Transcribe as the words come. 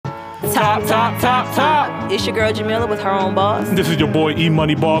Top. It's your girl Jamila with her own boss. This is your boy E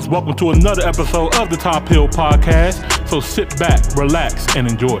Money Boss. Welcome to another episode of the Top Hill Podcast. So sit back, relax, and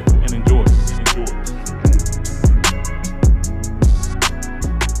enjoy.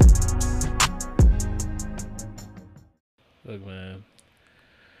 Look, man.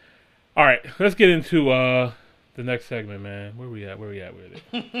 All right, let's get into the next segment, man. Where we at with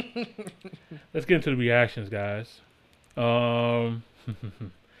it? Let's get into the reactions, guys. Who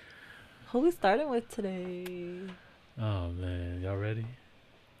we starting with today? Oh man, y'all ready?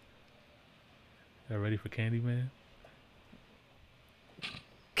 Y'all ready for Candyman?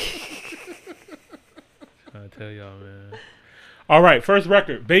 Trying to tell y'all, man. All right, first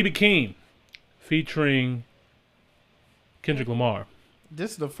record, Baby Keem, featuring Kendrick Lamar.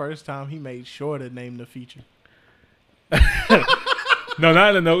 This is the first time he made sure to name the feature. No, not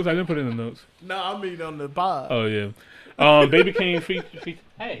in the notes. I didn't put it in the notes. No, I mean on the pod. Oh yeah. Baby Keem feature.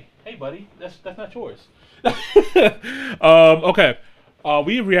 Hey, buddy, that's not yours. Okay.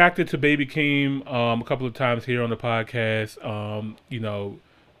 We reacted to Baby Keem a couple of times here on the podcast.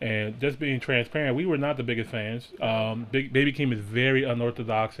 And just being transparent, we were not the biggest fans. Baby Keem is very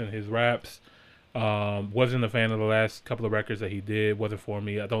unorthodox in his raps. Wasn't a fan of the last couple of records that he did. Wasn't for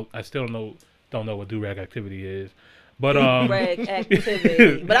me. I still don't know what do-rag activity is. But Rag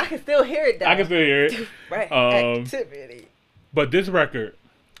activity. But I can still hear it though. I can still hear it. Rag activity. But this record,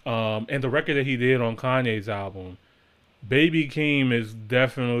 and the record that he did on Kanye's album, Baby Keem is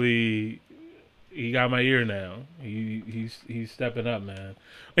definitely, he got my ear now. He's stepping up, man.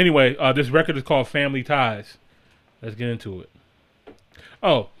 Anyway, this record is called Family Ties. Let's get into it.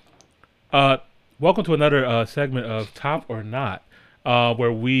 Welcome to another segment of Top or Not,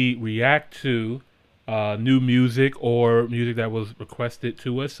 where we react to new music or music that was requested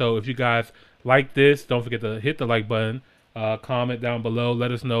to us. So if you guys like this, don't forget to hit the like button. Comment down below.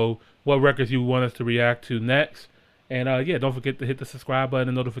 Let us know what records you want us to react to next. And don't forget to hit the subscribe button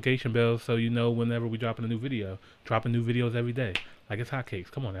and notification bell so you know whenever we drop in a new video. Dropping new videos every day. Like it's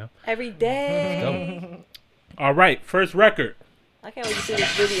hotcakes. Come on now. Every day. Let's go. All right, first record. I can't wait to see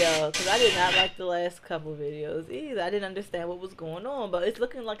this video because I did not like the last couple videos either. I didn't understand what was going on, but it's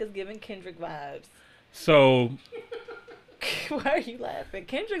looking like it's giving Kendrick vibes. So, why are you laughing?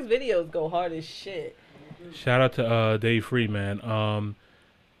 Kendrick's videos go hard as shit. Shout out to Dave Free, man.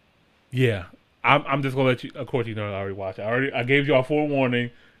 Yeah, I'm just gonna let you. Of course, you know I already watched it. I gave y'all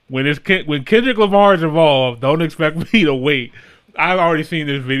forewarning. When Kendrick Lamar is involved, don't expect me to wait. I've already seen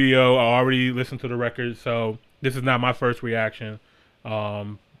this video. I already listened to the record, so this is not my first reaction.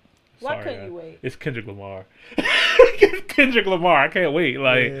 Why couldn't you wait? It's Kendrick Lamar. It's Kendrick Lamar. I can't wait.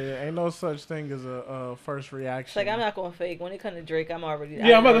 Ain't no such thing as a first reaction. Like I'm not gonna fake. When it comes to Drake, I'm already.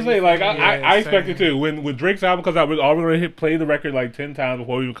 Yeah, I'm about to say I expect it too. When Drake's album comes out, we're already gonna play the record like 10 times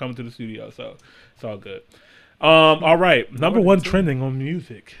before we even come to the studio. So it's all good. All right, number one trending on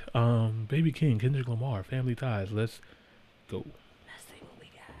music. Baby Keem, Kendrick Lamar, Family Ties. Let's go. Let's see what we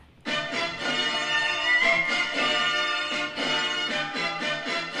got.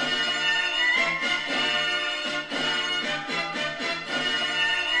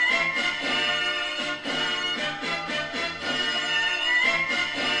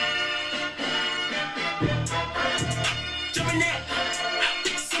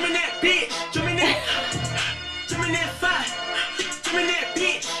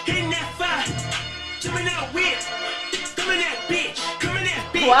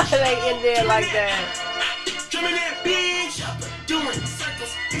 Why are they in there like that? Drumming that bitch, doing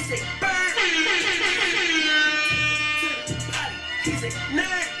circles. He said, bird. He's a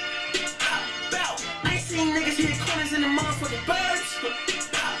nerd. Bow. I ain't seen niggas hit corners in the motherfucking birds.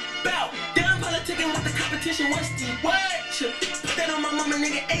 Bow. Down politicking with the competition. What's the word? Put that on my mama,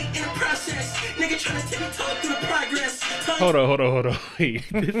 nigga. 8 in the process. Nigga trying to take me talk through the progress. Hold on. Wait,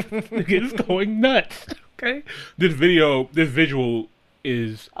 this nigga is going nuts. Okay, this visual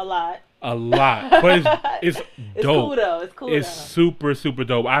is a lot, but it's dope. It's cool though. It's super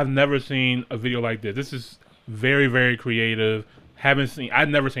dope. I've never seen a video like this. This is very, very creative. I've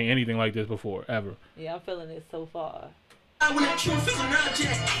never seen anything like this before, ever. Yeah, I'm feeling it so far. When the truth is an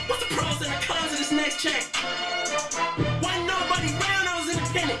object, what's the pros and the cons of this next check? Wasn't nobody round, I was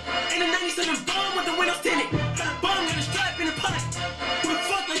independent. In the 97 bomb with the windows tinted. Had a bomb got a strap in the pot. Who the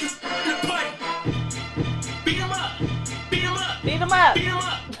fuck like this in a party? Beat 'em up. I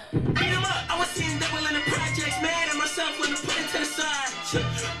was seeing double in the projects, mad at myself when I put it to the side.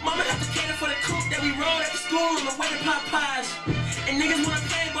 Mama had to cater for the coupe that we rode at the school on the way to Popeyes. And niggas wanna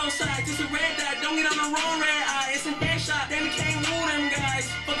play both sides. It's a red dot, don't get on the wrong red eye. It's a headshot, they became woo them guys.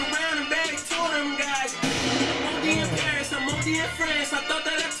 Fuck around and bag to them guys. I'm OD in Paris, I'm OD in France. I thought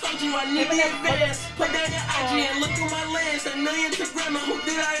that I told you I need the advance. Put that in IG and look through my lens. I know you're to grandma, who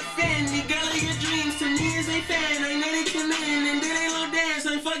did I offend? You got all your dreams, to me as a fan. I know they come in and did a little dance.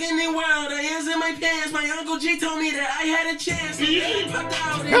 I'm fucking the world, I is in my pants. My Uncle G told me that I had a chance. And he popped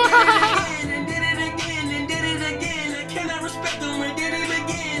out and did it again, and did it again, and did it again. I cannot respect them, I did it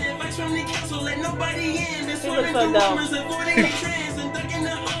again. Advice from the council, let nobody in. Been swimming through rumors, avoiding the trends. I'm ducking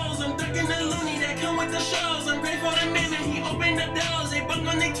the holes, I'm ducking the loony that come with the shows. I'm grateful to man, he opened the doors. They bunk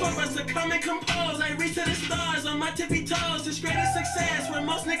on their tour bus to come and compose. I reach to the stars on my tippy toes. It's greatest success where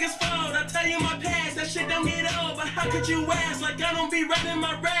most niggas fold. I tell you my past, that shit don't get old. But how could you ask? Like I don't be rapping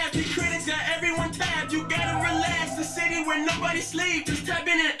my raps. The critics got everyone tapped. You gotta relax. The city where nobody sleep. Just tap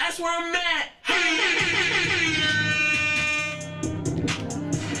in and ask where I'm at.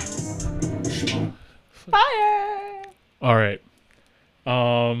 Fire. All right.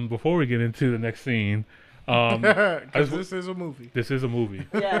 Before we get into the next scene, Because this is a movie. this is a movie.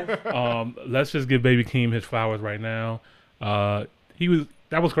 Yes. Let's just give Baby Keem his flowers right now. That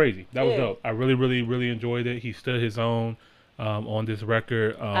was crazy. That was Yeah. dope. I really, really, really enjoyed it. He stood his own on this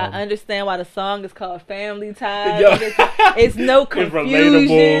record. I understand why the song is called Family Ties. Yeah. It's no It's relatable,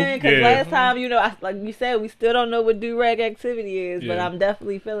 confusion. Because yeah. last time, like you said, we still don't know what do-rag activity is, but Yeah. I'm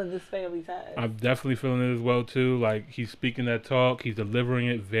definitely feeling this Family Ties. I'm definitely feeling it as well too. Like he's speaking that talk, he's delivering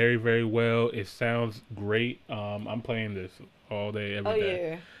it very, very well. It sounds great. I'm playing this all day, every day.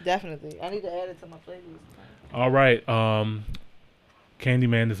 yeah, definitely. I need to add it to my playlist. All right,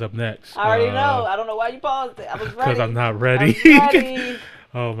 Candyman is up next. I already know. I don't know why you paused it. I was ready. Because I'm not I ready. was ready.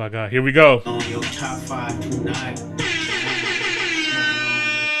 Oh my God, here we go. On your top 5 tonight.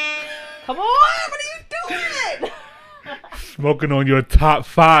 Come on, what are you doing? Smoking on your top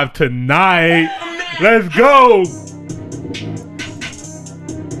 5 tonight. Let's go.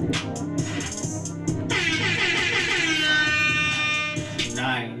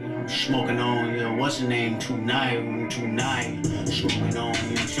 Tonight, I'm smoking on your what's the name tonight. Smoking on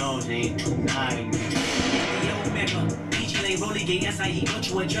your shows ain't tonight. Yo, Mega, PG Lane, Rolly Gay, SIE, don't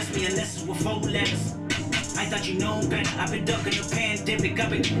you address me unless it's with 4 letters. I thought you know better. I've been ducking the pandemic. I've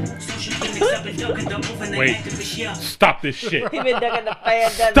been social gimmicks. I've been ducking the overnight Wait. activist. Yeah. Stop this shit. He been ducking the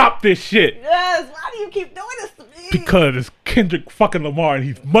pandemic. Stop this shit. Yes. Why do you keep doing this to me? Because it's Kendrick fucking Lamar and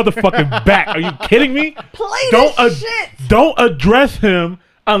he's motherfucking back. Are you kidding me? Play Don't this shit. don't address him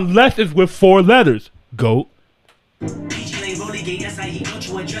unless it's with 4 letters. Goat. PG Lane, Rolly Gay, SIE, don't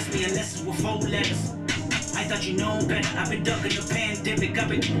you address me unless it's with 4 letters. I thought you know better. I've been ducking the pandemic. I've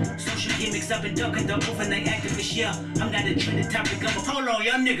been social gimmicks. I've been ducking the overnight activist. Yeah, I'm not a trending topic. Hold on,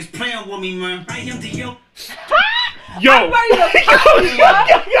 y'all niggas playing with me, man. I am the yo. Yo. I'm ready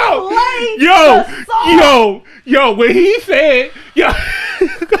to Yo, when he said, yo,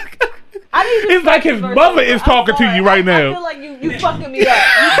 I need it's like his mother is talking to you right I now. feel like you fucking me up.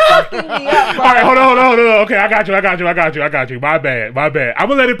 You fucking me up, bro. All right, hold on. Okay, I got you. My bad. I'm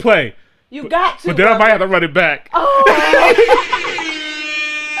gonna let it play. You got to. But then I might have brother. to run it back. Oh.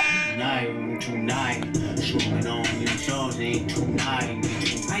 Tonight, smoking on your shows ain't tonight.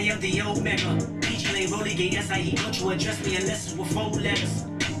 I am the Omega, PG Lane, Rolly Gay, SIE, don't you address me unless it's with 4 letters.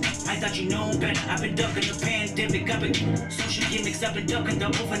 I thought you know better. I've been ducking the pandemic. I've been social gimmicks. I've been ducking the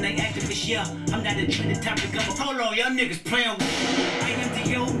overnight activist. Yeah, I'm not a trending topic. Hold on, y'all niggas playing with me. I am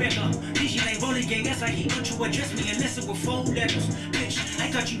the Omega, PG Lane, Rolly Gay, SIE, don't you address me unless it's with 4 letters. Bitch, I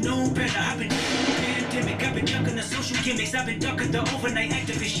thought you know better. I've been pandemic. I've been ducking the social gimmicks. I've been ducking the overnight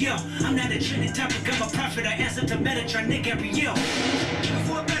activist. Yeah, I'm not a trending topic. I'm a prophet. I answer to Metatron, Nick every year.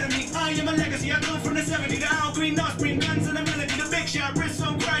 For a better me, I am a legacy. I come from the 70s. The Al Green, North Spring, guns and the melody. The big shot, wrist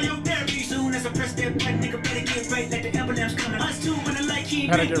on cryotherapy. Soon as I press that button, nigga better get right like the emblem's coming. Us two when the light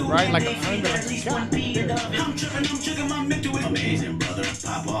keep Gotta get right like the emblem's coming. I'm tripping, my mental is amazing, brother.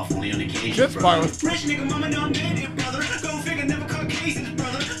 Pop off only on occasion. This part was Rich nigga, mama done made it, brother. Go figure, never caught cases,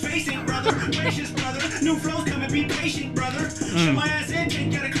 brother. Face it, brother. Gracious, brother. New flows coming, be patient, brother. Show my ass in,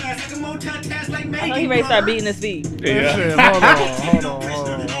 take out a class. I can multitask like Megan, I know he ready to start beating his feet. Yeah. shit. Hold on.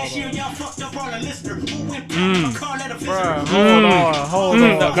 Last year, y'all fucked up all the listener. Who went platinum? Call that a visitor. Bruh, hold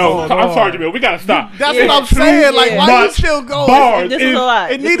on. No, I'm sorry, Jamil. We gotta stop. That's Yeah. what I'm saying. Like, why you Much still going? bars. This is a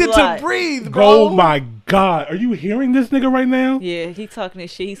lot. It This is needed a to lot. breathe, bro. Oh my God, are you hearing this nigga right now? Yeah, he talking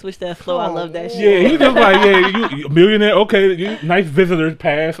his shit. He switched that flow. I love that shit. Yeah, he just like, you millionaire. Okay, nice visitors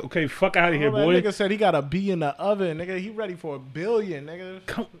pass. Okay, fuck out of here, That boy. nigga said he got a B in the oven. Nigga, he ready for $1 billion, nigga.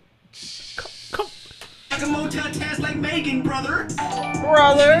 Come. I can multitask like Megan, brother.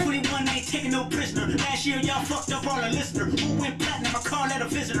 Brother. 21 ain't taking no prisoner. Last year y'all fucked up all the listener. Who went platinum? I call that a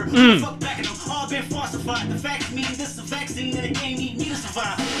visitor. Fuck back at them. All been falsified. The facts mean this is a vaccine and the game need me to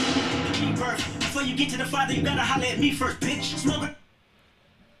survive. Rebirth. Before you get to the father, you gotta holler at me first, bitch. Smoker.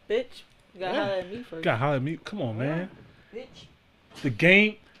 Bitch, you gotta holler at me first. Gotta holler at me. Come on, man. Bitch. The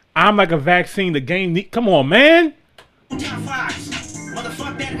game. I'm like a vaccine. The game. Come on, man.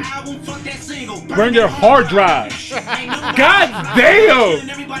 Motherfuck that album, fuck that single. Burn your hard drive. God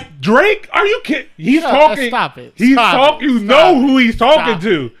damn. Drake, are you kidding? He's talking. Stop it. He's Stop talking. it. You Stop know it. who he's talking Stop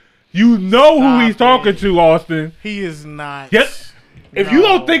to. You know who Stop he's talking it. to, Austin. He is not. Yes. If you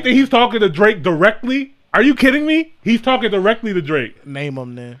don't think that he's talking to Drake directly, are you kidding me? He's talking directly to Drake. Name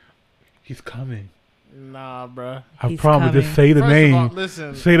him then. He's coming. Nah, bruh. I He's promise. coming. Just say the First name. of all,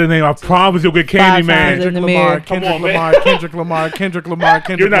 listen. Say the name. I promise you'll get Candyman. times in the mirror. Kendrick Come on, man. Lamar, Kendrick Lamar, Kendrick Lamar,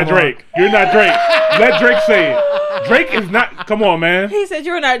 Kendrick You're not Lamar. Drake. You're not Drake. Let Drake say it. Drake is not. Come on, man. He said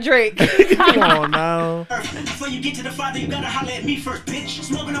you're not Drake. Come on now. Before you get to the father, you gotta holler at me first, bitch.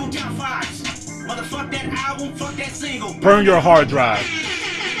 Smoking on top fives. Motherfuck that album, fuck that single. Burn your hard drive. Killing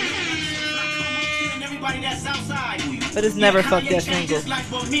everybody that's outside. But it's never fuck Kanye that changed single. his life,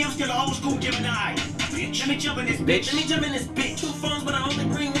 but me, I'm still an old school Gemini. Bitch. Let me jump in this bitch. Let me jump in this bitch. 2 phones, but I only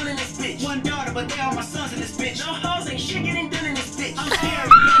bring 1 in this bitch. 1 daughter, but they all my sons in this bitch. No hoes ain't shit getting done in this bitch. I'm scary.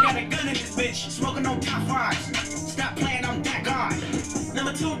 I got a gun in this bitch. Smoking on top fives. Stop playing, I'm that guy.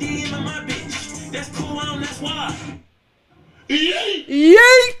 Number 2 DM in my bitch. That's cool, that's why.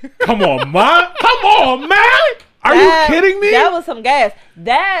 Yay! Come on, man. Come on, man. Are That- you kidding me? That was some gas.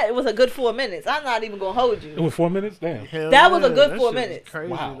 That was a good 4 minutes. I'm not even gonna hold It you. was 4 minutes. Damn. Hell That was a good that 4 shit is minutes.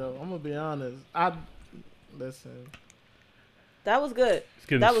 Crazy Wow. though. I'm gonna be honest. Listen. That was good. It's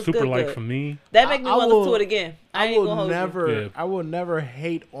getting That was super good, light good. for me. That make me I want to will- listen to it again. I ain't will gonna hold never. Yeah. I will never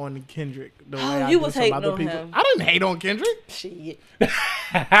hate on Kendrick the way Oh, I you do was some hating other on people. him. I didn't hate on Kendrick. you. Shit.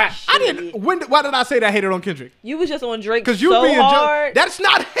 I didn't. Why did I say that I hated on Kendrick? You was just on Drake Because you so being hard. That's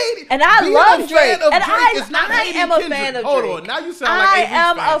not hating. And I Being love a fan Drake. of And Drake is not I hating am a Kendrick. fan of Hold Drake. on. Now you sound like I a Reese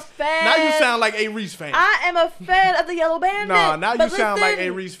am fan. a fan. Now you sound like a Reese fan. I am a fan of the Yellow Bandit. No, now you but sound like listen,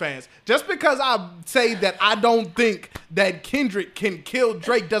 a Reese fans. Just because I say that I don't think that Kendrick can kill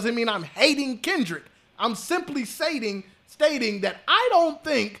Drake doesn't mean I'm hating Kendrick. I'm simply stating that I don't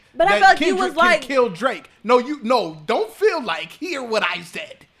think But I that felt like you Kendrick was like- can kill Drake. No, don't feel like hear what I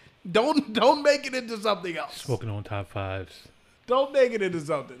said. Don't make it into something else. Smoking on top fives. Don't make it into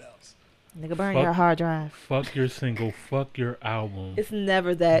something else. Nigga, burn Fuck. your hard drive. Fuck your single. Fuck your album. It's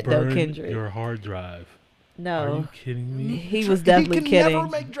never that Burn though, Kendrick. your hard drive. Are No, you kidding me? he was definitely he can kidding. never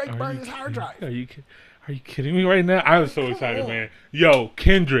make Drake Are burn you his hard kidding- drive. Are you kidding me right now? I was so excited, man. Yo,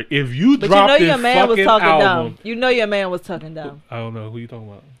 Kendrick, if you But drop you know this your man was fucking talking album, dumb. You know your man was talking dumb. I don't know who you talking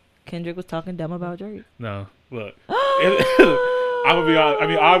about. Kendrick was talking dumb about Drake. No, look. I'm gonna be honest. I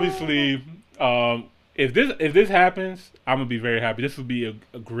mean, obviously, if this happens, I'm gonna be very happy. This will be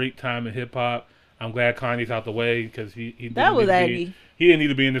a great time in hip hop. I'm glad Kanye's out the way because he didn't That was need to Aggie. be, he didn't need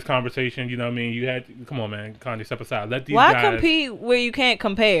to be in this conversation. You know what I mean? You had to, come on, man, Kanye, step aside. Let these Why guys. compete where you can't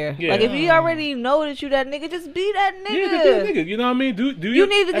compare? Yeah. Like if you already know that you that nigga, just be that nigga. Yeah, just be a nigga. You know what I mean? Do You your-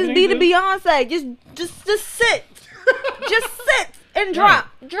 need to just everything be you the do. Beyonce. Just sit. Just sit and drop.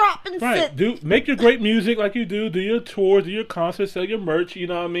 Drop and Right. sit. Make your great music like you do. Do your tours, do your concerts, sell your merch. You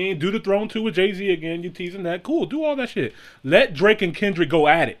know what I mean? Do the Throne 2 with Jay-Z again. You teasing that. Cool. Do all that shit. Let Drake and Kendrick go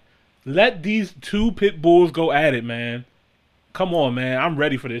at it. Let these two pit bulls go at it, man. Come on, man. I'm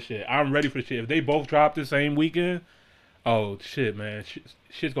ready for this shit. If they both drop the same weekend, oh, shit, man.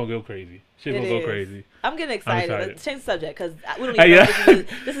 Shit's going to go crazy. Shit's going to go is. crazy. I'm getting excited. excited. Let's change the subject because we don't Hey, even know yeah.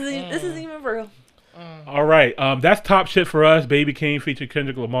 if this isn't even real. All right, that's top shit for us. Baby King featuring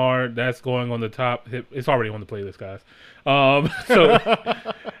Kendrick Lamar. That's going on the top. It's already on the playlist, guys. So,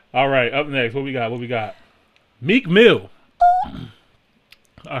 all right, up next, what we got? Meek Mill.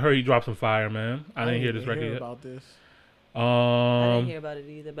 I heard he dropped some fire, man. I didn't hear this record yet. about this. I didn't hear about it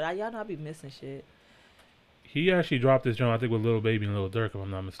either, but y'all know I be missing shit. He actually dropped this joint, I think, with Lil Baby and Lil Durk, if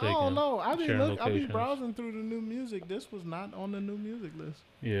I'm not mistaken. Oh no, I be Sharing I be locations. browsing through the new music. This was not on the new music list.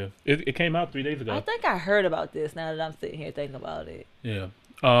 Yeah, it came out 3 days ago. I think I heard about this now that I'm sitting here thinking about it. Yeah.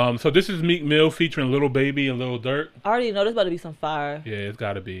 So this is Meek Mill featuring Lil Baby and Lil Durk. I already know there's about to be some fire. Yeah, it's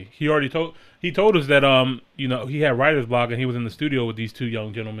got to be. He told us that he had writer's block and he was in the studio with these two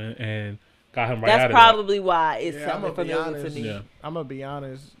young gentlemen and got him right out That's of probably why it's Yeah, something I'ma be familiar to honest. me. Yeah. I'm gonna be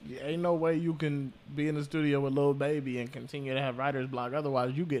honest. Ain't no way you can be in the studio with Lil Baby and continue to have writer's block.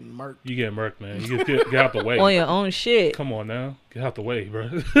 Otherwise, you getting murked. You get murked, man. You just get out the way. On your own shit. Come on now, get out the way, bro.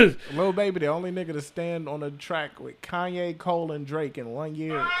 Lil Baby, the only nigga to stand on a track with Kanye, Cole, and Drake in 1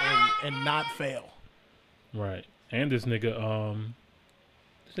 year and not fail. Right. And this nigga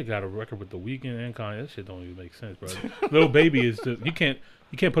got a record with The Weeknd and Kanye. That shit don't even make sense, bro. Lil Baby is just you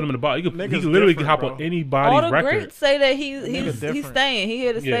can't put him in the box. He Nigga's can literally different, hop bro. on anybody's All the record. greats say that he's different. staying. He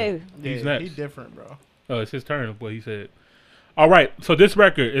here to Yeah. stay. He's Yeah, next. he different, bro. Oh, it's his turn. What he said. All right, so this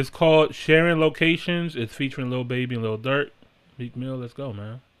record is called Sharing Locations. It's featuring Lil Baby and Lil Durk. Meek Mill, let's go,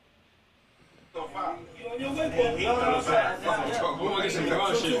 man.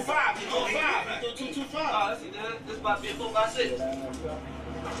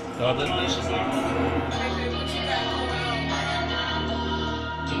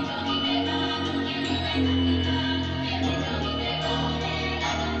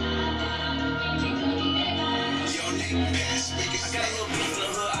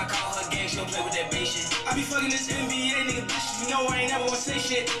 I be fucking this NBA nigga bitch, you know I ain't never gonna say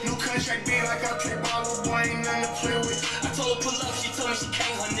shit. New contract being like I play ball, little boy ain't nothing to play with. I told her pull up, she told me she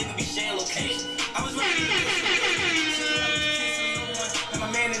can't, her nigga be sharing location. I was ready to and my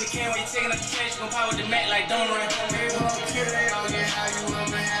man in the can where he taking up the trash, gon' power the mat like don't run. They all kill, they all get how you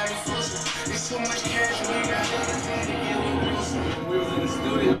ever had a frozen. There's too much cash, we got everything to get with. We was in the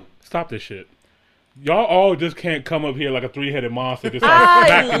studio. Stop this shit. Y'all all just can't come up here like a three-headed monster. Just start I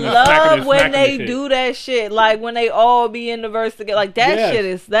smacking love when smacking they and shit. do that shit. Like when they all be in the verse together. Like that Yes.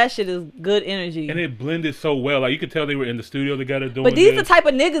 shit is good energy. And it blended so well. Like you could tell they were in the studio together doing But these this. the type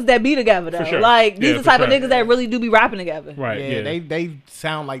of niggas that be together though. For sure. Like these Yeah, the for type of sure. niggas that really do be rapping together. Right, yeah. They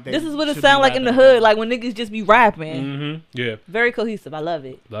sound like they. This is what it should sound be like in the rapping. hood. Like when niggas just be rapping. Mm-hmm. Yeah. Very cohesive. I love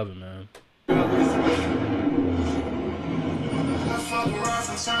it. Love it, man. I fuck around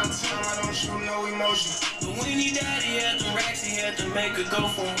from time to time, I don't show no emotion. But when he died, he had them racks, he had to make a go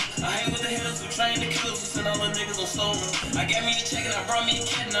for him. I hang with the hills who train the killers, who send all the niggas on stolen. I got me a check and I brought me a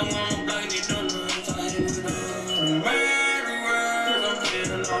cat and I went on the block and they don't know. I'm tired of the murderers, I'm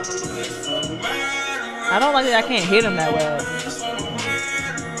getting all the way for murderers. I don't like that I can't hit him that well.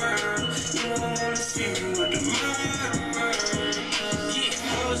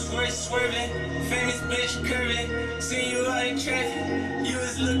 Swerving, famous bitch curving. See you out in traffic, you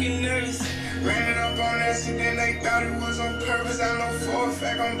was looking nervous. Ran it up on accident, they thought it was on purpose. I know for a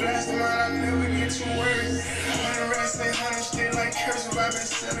fact I'm blasting mine, I never get too worried. When the rest say 100 still like cursive, I've been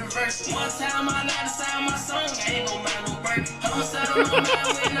selling verses. One time I lied to sound my song, I ain't gon' buy no break. Homicide on my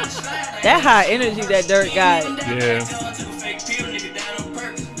mind when I slide. That high energy that Dirk got. Yeah.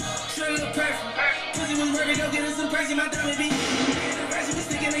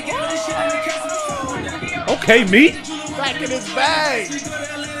 Okay, me. Back in his bag.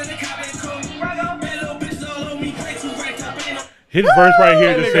 His verse right here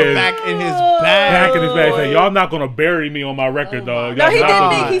That just nigga says back in his bag. back in his bag. Say, y'all not gonna bury me on my record, dog. No, Y'all he not did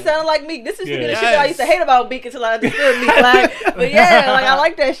gonna- Meek. He sounded like Meek. This used to be the Yeah. shit that I used to hate about Meek until I understood Meek. Like, but yeah, like I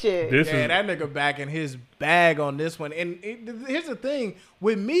like that shit. This Yeah, is that nigga back in his bag on this one. And here's the thing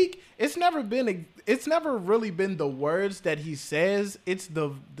with Meek, it's never really been the words that he says. It's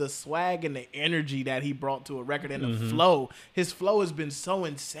the swag and the energy that he brought to a record and the flow. His flow has been so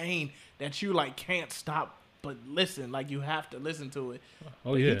insane that you like can't stop but listen. Like you have to listen to it.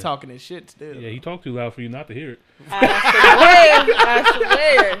 Oh yeah. He talking his shit still. Yeah, he talked too loud for you not to hear it. I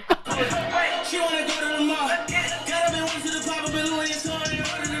swear. She wanna go to the mall. Got up and went to the pop up and Louis and Tony and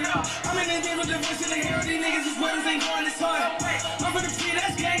ordered it all. I'm in the game with the voice and the hero. These niggas is weddings ain't going this hard. I'm for the free,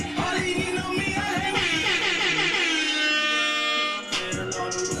 that's gang. All these niggas know me, I hate me. I'm putting on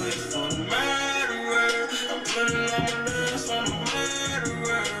the list for the murderer. I'm putting on the list for the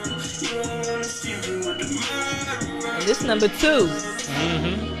murderer. You don't wanna see me with the murderer. And this number 2.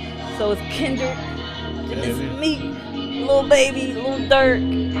 So it's Kendrick. And it's Meek, Lil Baby, Lil Durk.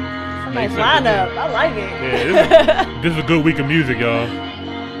 Nice lineup. I like it. Yeah, this is a good week of music, y'all.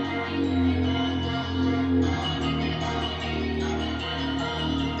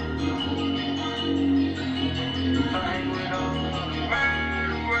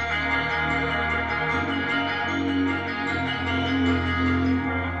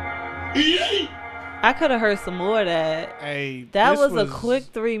 I could have heard some more of that. Hey, That this was a quick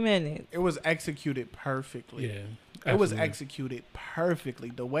 3 minutes. It was executed perfectly. Yeah. It was absolutely. executed perfectly.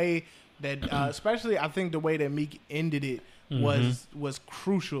 The way that, especially, I think the way that Meek ended it was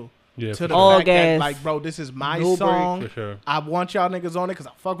crucial Yeah, to for the sure. All fact that, gas. like, bro, this is my No break. song. For sure. I want y'all niggas on it because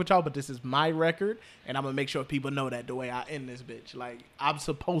I fuck with y'all, but this is my record, and I'm gonna make sure people know that the way I end this bitch. Like, I'm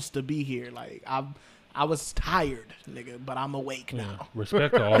supposed to be here. Like, I was tired, nigga, but I'm awake Yeah. now.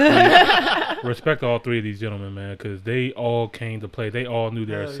 Respect to all three. Respect to all three of these gentlemen, man, because they all came to play. They all knew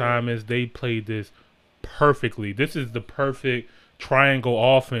their Hell yeah. assignments. They played this perfectly. This is the perfect triangle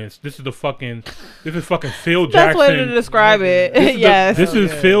offense. This is fucking Phil Best Jackson. way to describe it. This is Yes. This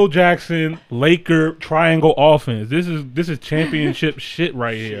is Yeah. Phil Jackson Laker triangle offense. This is championship shit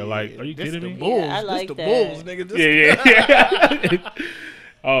right here. Like, are you This kidding the me? Bulls. Yeah, I like this the that. Bulls, nigga. This Yeah.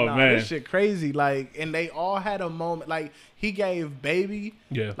 Oh Nah, man, this shit crazy. Like, and they all had a moment. Like, he gave Baby.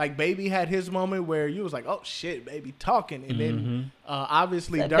 yeah. Like, Baby had his moment where you was like, oh shit, Baby talking. And then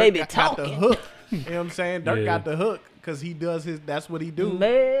obviously That Dirk Baby got the talking. hook. You know what I'm saying? Dirk Yeah. got the hook because he does his, that's what he do.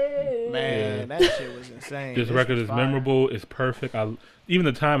 Man. Man, that shit was insane. This record was is fire. memorable. It's perfect. Even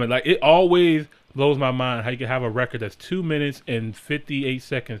the timing, like it always blows my mind how you can have a record that's 2 minutes and 58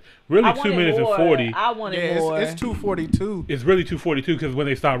 seconds. Really, I 2 wanted minutes more. and 40. I wanted Yeah, more. it's 2:42. It's really 2:42 because when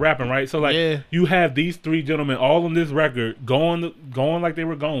they stop rapping, right? So like, Yeah. you have these three gentlemen all on this record going like they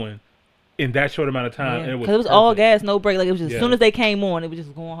were going in that short amount of time, and it was Because it was all perfect. gas, no break. Like it was just Yeah. as soon as they came on, it was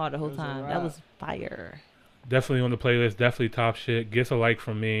just going hard the whole was a time. wrap. That was fire. Definitely on the playlist. Definitely top shit. Gets a like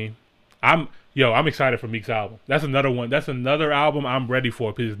from me. I'm excited for Meek's album. That's another one. That's another album I'm ready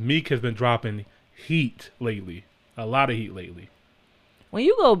for because Meek has been dropping heat lately. A lot of heat lately. When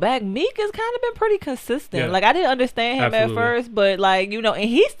you go back, Meek has kind of been pretty consistent. Yeah. Like I didn't understand him Absolutely. at first, but like and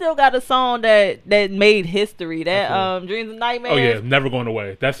he still got a song that made history. That Absolutely. Dreams and Nightmares. Oh yeah, never going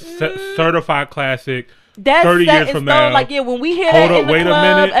away. That's certified classic. That's 30 set years in from stone. now. Like when we hear Hold that up, in the wait a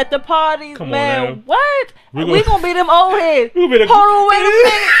club minute. at the parties, Come on man, now. what? We We gonna- gonna be them old heads. We gonna be the- Hold on, wait a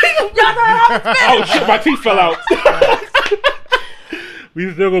minute. Y'all know how to spit. Oh shit, my teeth fell out.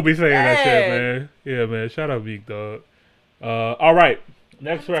 We still gonna be saying that shit, Man. man. Yeah, man. Shout out Meek, dog. All right,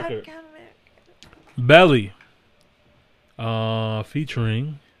 next record, Belly,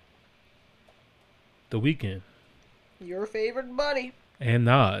 featuring The Weeknd Your favorite buddy. and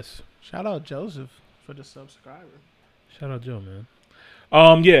Nas. Shout out Joseph for the subscriber. Shout out Joe,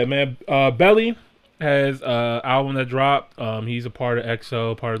 man. Yeah, man. Belly has album that dropped. He's a part of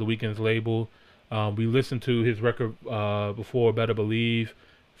EXO, part of The Weeknd's label. We listened to his record before, Better Believe,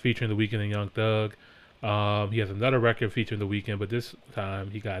 featuring The Weeknd and Young Thug. He has another record featuring The Weeknd, but this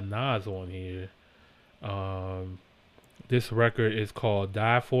time he got Nas on here. This record is called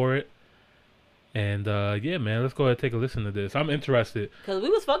Die For It. And yeah, man, let's go ahead and take a listen to this. I'm interested. Cause we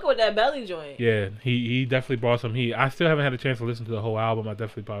was fucking with that belly joint. Yeah, he definitely brought some heat. I still haven't had a chance to listen to the whole album. I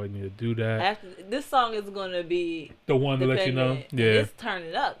definitely probably need to do that. After this song is gonna be The one to let you know. dependent. Yeah. It's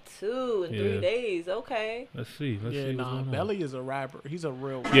turning up too in 3 Yeah. days. Okay. Let's see. Let's Yeah, see. what's nah, going on. Belly is a rapper. He's a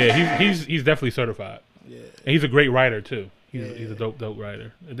real rapper. Yeah, he's definitely certified. Yeah. And he's a great writer too. He's Yeah. a dope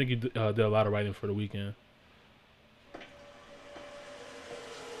writer. I think he did a lot of writing for The Weeknd.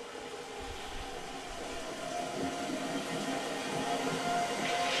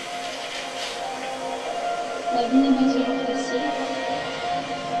 La vie n'est pas toujours facile.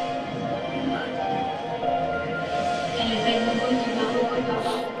 Elle est tellement bonne qu'il m'a beaucoup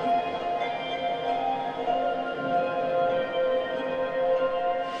pardon.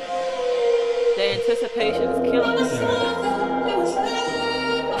 The anticipation is killing us.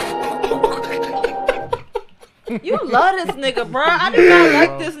 You love this nigga, bro. I do not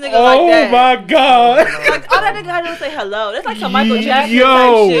like this nigga like Oh that. my god! Like all that nigga had to say hello. That's like some Michael Jackson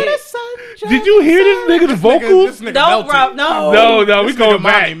Yo. type shit. Did you hear this nigga's vocals? This nigga Don't, melted. bro. No, we This going nigga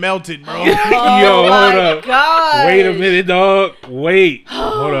Monty back. melted, bro. Oh Yo, my hold up. God. Wait a minute, dog. Wait.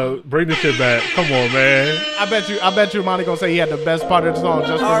 Hold up. Bring this shit back. Come on, man. I bet you Monty gonna say he had the best part of the song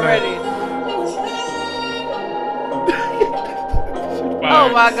just for Already. that. Oh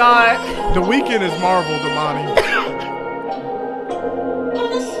my God. The Weeknd is Marvel to Monty.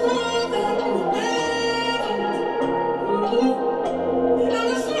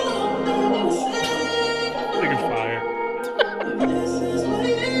 Nigga's fire.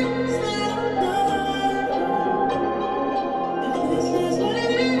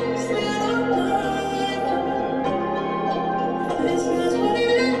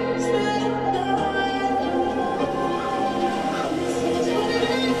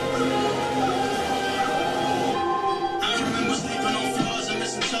 I remember sleeping on floors and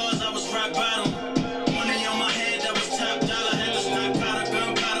missing tours. I was rock bottom. Money on my head that was top dollar. Had to stock powder,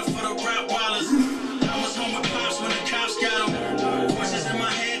 gunpowder for the rap wallers. I was home with pops when the cops got them. Voices in my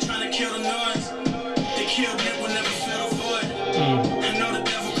head trying to kill the noise. They killed Nick will never fill the void. I know the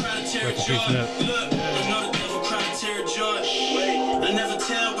devil cried to tear a Rest in peace, joy. Nip. Look, I know the devil cried to tear a joy. I never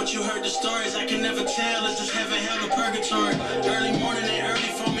tell, but you heard the stories. I can never tell. Is this heaven, hell, or purgatory? Early morning and early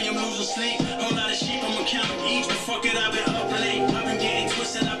for me, I'm losing sleep. Whole lot of sheep, I'ma count them each. But fuck it, I've been up late. I've been getting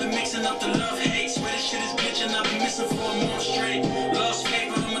twisted, I've been mixing up the love hate. Swear this shit is glitching, I've been missing for a month straight. Lost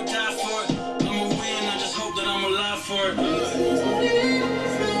faith, but I'ma die for it. I'ma win, I just hope that I'm alive for it.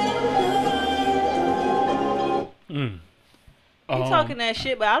 You talking that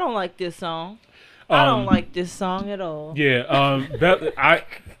shit, but I don't like this song. I don't like this song at all. Yeah,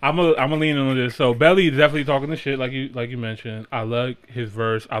 I'm a lean on this. So Belly is definitely talking the shit like you mentioned. I like his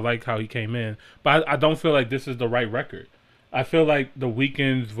verse. I like how he came in, but I don't feel like this is the right record. I feel like The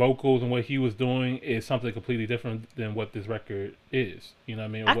Weeknd's vocals and what he was doing is something completely different than what this record is. You know what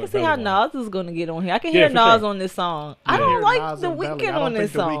I mean? Or I can what see Belly how wanted. Nas is gonna get on here. I can Yeah, hear for Nas sure. on this song. I I don't hear like Nas The and Belly. Weeknd I don't on think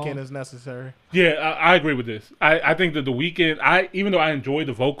this The song. Weeknd is necessary. Yeah, I agree with this. I think that The Weeknd, even though I enjoy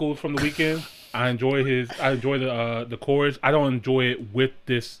the vocals from The Weeknd, I enjoy the chorus. I don't enjoy it with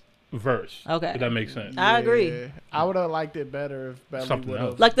this verse. Okay. If that makes sense. I agree. Yeah. I would have liked it better if Belly Something would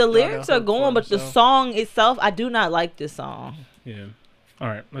else. have. Like the lyrics are going, but the song itself, I do not like this song. Yeah. All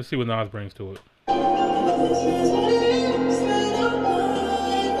right, let's see what Nas brings to it.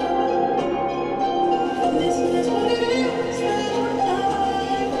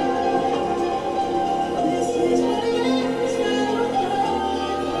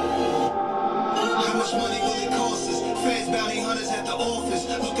 How much money will it cost us? Feds, bounty hunters at the office,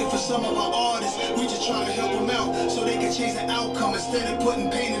 looking for some of our artists. We just try to help them out so they can change the outcome. Instead of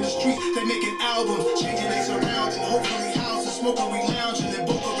putting pain in the streets, they making albums, changing their surroundings. Hopefully houses, smoking, we lounging in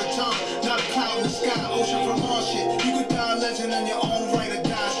Boca Raton. Not a cloud in the sky, ocean from our shit. You could die a legend in your own right or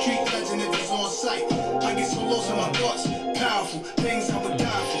die a street legend if it's on sight. I get so lost in my thoughts, powerful things I would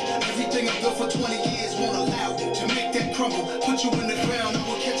die for. Everything I've built for 20 years won't allow you to make that crumble. Put you in the ground, I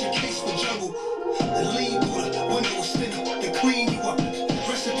will catch a case for jungle. The lean Buddha, window extended, to clean you up.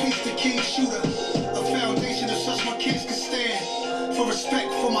 Rest in peace to King Shooter. A foundation of such my kids can stand. For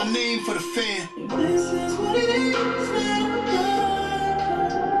respect, for my name, for the fan. This is what it is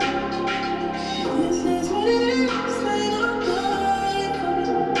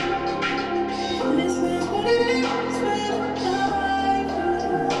This is what it is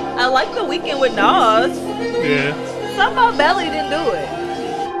I like The Weeknd with Nas. Yeah. Something about Belly didn't do it.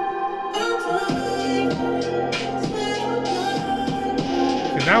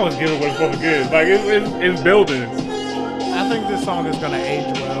 And now it's giving what it's supposed to give. Like it's building. I think this song is gonna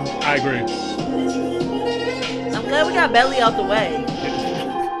age well. I agree. I'm glad we got Belly out the way.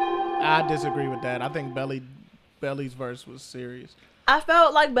 I disagree with that. I think Belly's verse was serious. I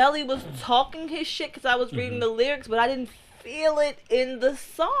felt like Belly was talking his shit because I was reading the lyrics, but I didn't feel it in the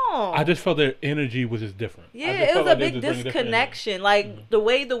song. I just felt their energy was just different. I Yeah, just it felt was a like they big just bring a different disconnection. Like the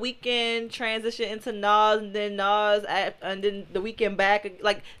way The Weeknd transitioned into Nas, and then and then The Weeknd back.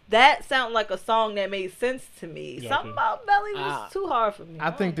 Like that sounded like a song that made sense to me. Gotcha. Something about Belly was too hard for me.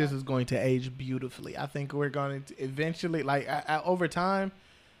 I think this is going to age beautifully. I think we're going to eventually, like over time,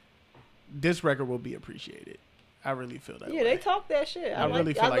 this record will be appreciated. I really feel that. Yeah, way. they talk that shit. I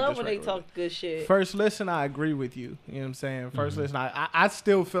really feel like love this when they record talk good shit. First listen, I agree with you. You know what I'm saying? First listen, I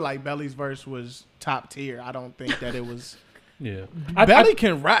still feel like Belly's verse was top tier. I don't think that it was. Yeah. Belly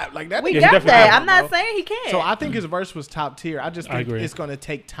can rap like that. We Yeah, he got definitely that. can, I'm not bro. saying he can't. So I think his verse was top tier. I just I think agree. it's going to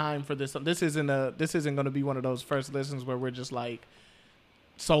take time for this. This isn't going to be one of those first listens where we're just like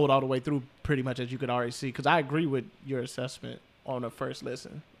sold all the way through, pretty much, as you could already see. Because I agree with your assessment on the first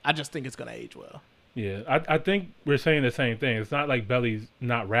listen. I just think it's going to age well. Yeah, I think we're saying the same thing. It's not like Belly's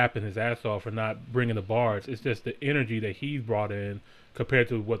not rapping his ass off or not bringing the bars. It's just the energy that he's brought in compared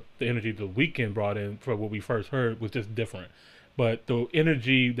to what the energy The Weeknd brought in for what we first heard was just different. But the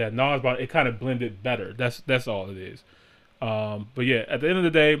energy that Nas brought, it kind of blended better. That's all it is. But yeah, at the end of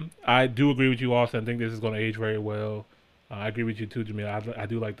the day, I do agree with you, Austin. I think this is going to age very well. I agree with you too, Jamil. I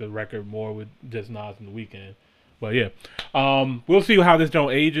do like the record more with just Nas and The Weeknd. But yeah, we'll see how this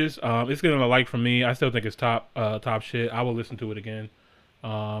joint ages. It's getting a like from me. I still think it's top shit. I will listen to it again.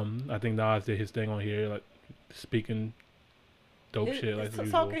 I think Nas did his thing on here, like speaking dope shit, like usual.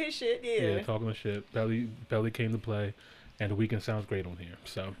 talking his shit. Yeah. Talking the shit. Belly came to play, and The Weeknd sounds great on here.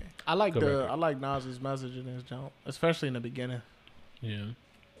 So I like Good record. I like Nas's message in this joint, especially in the beginning. yeah.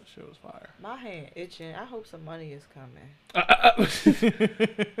 That shit was fire. My hand itching. I hope some money is coming.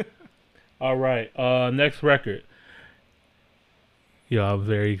 All right. Next record. Yeah, I'm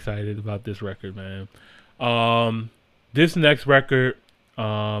very excited about this record, man. This next record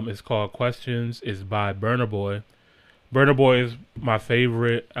is called Questions. It's by Burna Boy. Burna Boy is my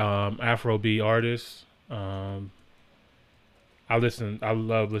favorite Afrobeat artist. I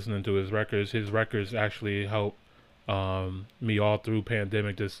love listening to his records. His records actually help me all through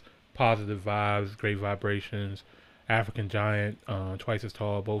pandemic. Just positive vibes, great vibrations. African Giant, Twice as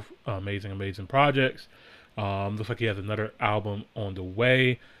Tall, both amazing projects. Looks like he has another album on the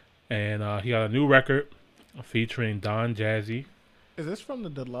way, and he got a new record featuring Don Jazzy. Is this from the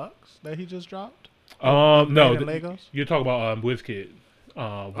deluxe that he just dropped? No, Made in Lagos? you're talking about WizKid.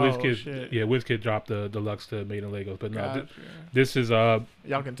 WizKid, shit. yeah, WizKid dropped the deluxe to Made in Legos, but no, Gotcha. this is Y'all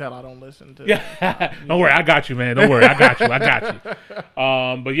can tell I don't listen to. yeah. Don't worry, I got you, man. Don't worry, I got you.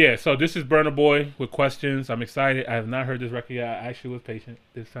 But yeah, so this is Burna Boy with Questions. I'm excited. I have not heard this record yet. I actually was patient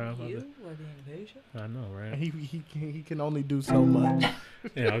this time. I know, right? He can only do so much.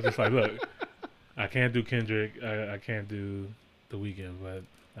 Yeah, I was just like, look, I can't do Kendrick. I can't do The Weeknd, but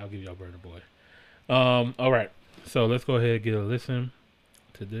I'll give y'all Burna Boy. All right, so let's go ahead and get a listen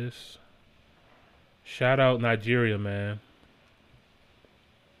to this. Shout out Nigeria, man.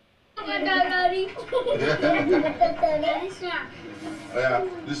 Yeah,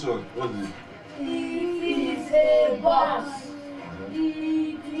 this one. What's it? He's a boss.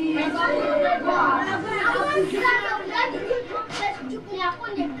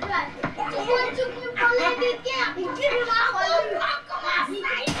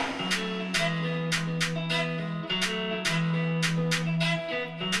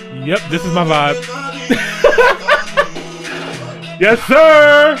 Yep, this is my vibe. Yes,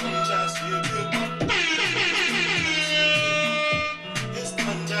 sir.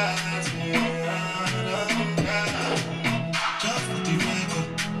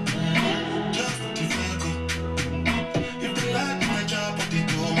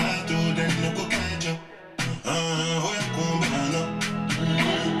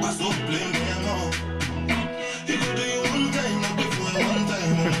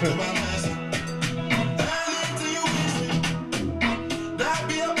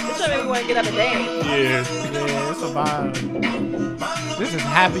 Get up and dance. Yeah, It's a vibe. This is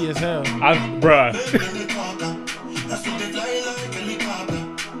happy as hell. bruh.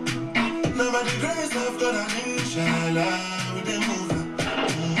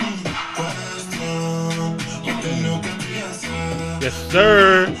 Yes,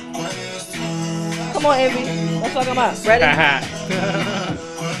 sir. Come on, Envy. Let's talk about. Ready?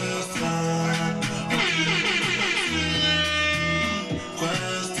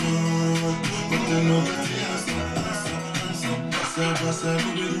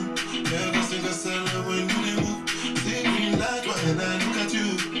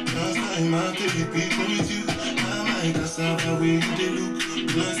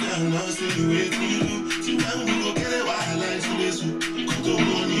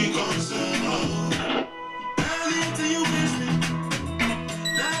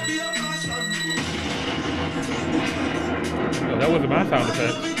 Oh, that wasn't my sound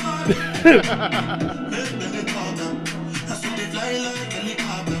effect.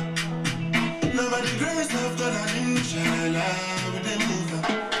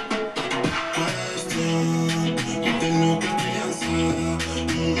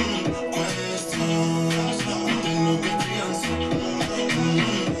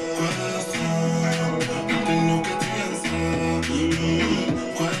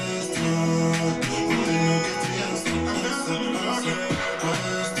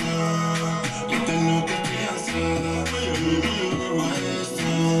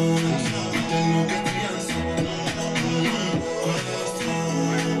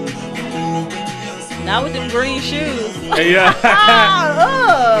 Not with them green shoes. Yeah.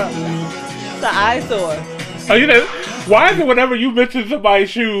 It's an eyesore. Oh, you know, why is it whenever you mention somebody's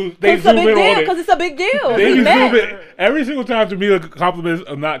shoes, they It's a zoom big in on deal it? because it's a big deal. They He zoom met. in every single time to me. Compliments,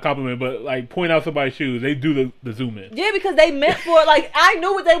 not compliment, but like point out somebody's shoes. They do the zoom in. Yeah, because they meant for like I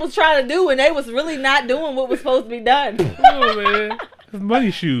knew what they was trying to do, and they was really not doing what was supposed to be done. Oh man, it's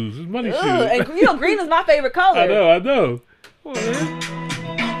money shoes. It's money shoes. And you know, green is my favorite color. I know. Come on, man.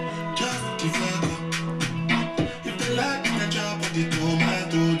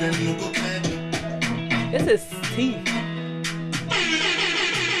 This is teeth.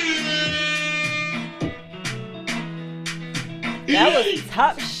 That was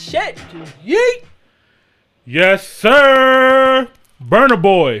top shit. Yeet. Yes, sir. Burna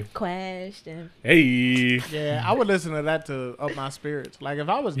Boy. Question. Hey. Yeah, I would listen to that to up my spirits. Like if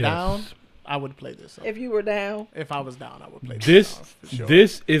I was Yes. down, I would play this song. If you were down, If I was down, I would play This song for sure.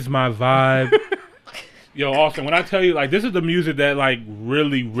 this is my vibe. Yo, Austin, when I tell you, like, this is the music that, like,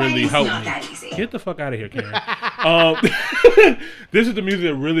 really helped me. Get the fuck out of here, Karen. This is the music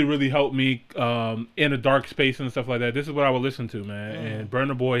that really helped me in a dark space and stuff like that. This is what I would listen to, man. And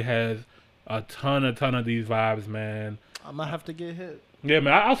Burna Boy has a ton of these vibes, man. I'm gonna have to get hit. Yeah,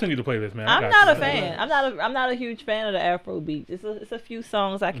 man, I'll send you the playlist, man. I I'm got not you. a fan. I'm not a huge fan of the Afro beats. It's a few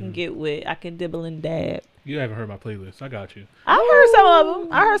songs I can get with. I can dibble and dab. You haven't heard my playlist. I got you. I heard some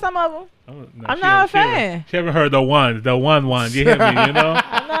of them. No, I'm she not a haven't- fan. She haven't heard the one. You hear me, you know?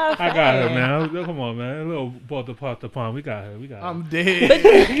 I'm I got her, man. Come on, man. A little bought the pond. We got her. I'm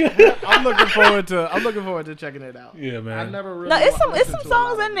dead. I'm looking forward to checking it out. Yeah, man. I never really. No, it's some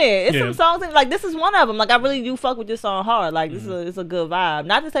songs in there. It's Yeah. some songs in like this is one of them. Like I really do fuck with this song hard. Like this is a good vibe.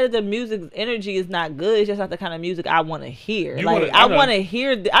 Not to say that the music energy is not good. It's just not the kind of music I want to hear. You Like wanna- I I know. want to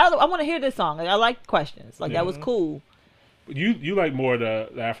hear. I want to hear this song. Like I like Questions. Like that was cool. You like more the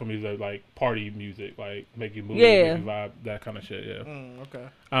Afro music, like party music, like make you move, Yeah. make you vibe, that kind of shit. Yeah. Okay.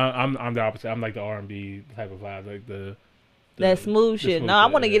 I'm the opposite. I'm like the R&B type of vibe, like the That smooth shit. smooth No, I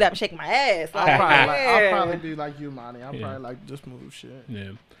shit, want to yeah. get up and shake my ass. Like, I'll yeah. probably be like you, Monty. I'll Yeah. probably like just move shit.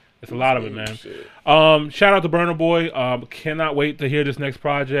 Yeah. It's a lot of it, man. Shit. Shout out to Burna Boy. Cannot wait to hear this next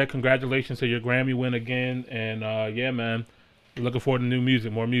project. Congratulations to your Grammy win again. And yeah, man. Looking forward to new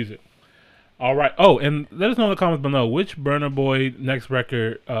music, more music. All right. Oh, and let us know in the comments below which Burna Boy next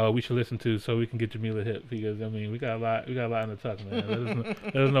record we should listen to so we can get Jamila hip, because I mean we got a lot in the tuck, man.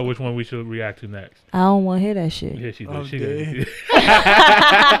 Let us know which one we should react to next. I don't want to hear that shit. Yeah, she did. I'm She dead. did.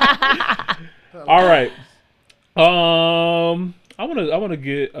 All right. I wanna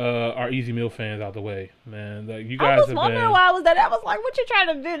get our Easy Meal fans out the way, man. Like you I guys was have wondering been. why I was that. I was like, "What you trying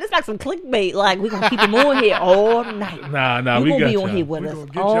to do? This like some clickbait. Like we gonna keep him on here all night. Nah, you we gonna got be on y'all. here with We us gonna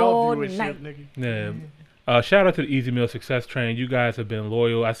get all y'all night." viewership, nigga. Yeah. Shout out to the Easy Meal Success Train. You guys have been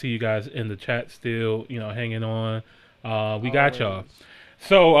loyal. I see you guys in the chat still, hanging on. We got y'all.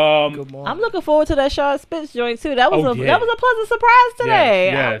 So, Good morning. I'm looking forward to that Shaw Spitz joint too. That was Oh, a yeah. that was a pleasant surprise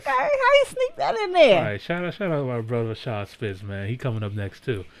today. Yes. Okay, how you sneak that in there? all right, shout out to my brother Shaw Spitz, man. He coming up next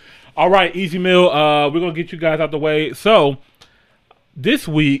too. All right, Easy Meal. We're gonna get you guys out the way. So this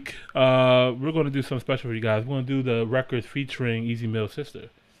week, we're gonna do something special for you guys. We're gonna do the records featuring Easy Meal's sister.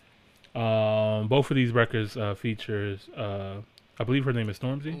 Both of these records features, I believe her name is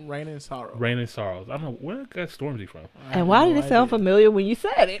Stormzy. Rain and Sorrow. Rain and Sorrows. I don't know where I got Stormzy from. I have And why no did it sound idea. familiar when you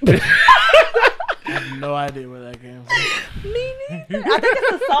said it? I have no idea where that came from. Me neither. I think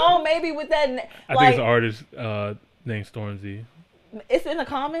it's a song maybe with that. I think it's an artist named Stormzy. It's in the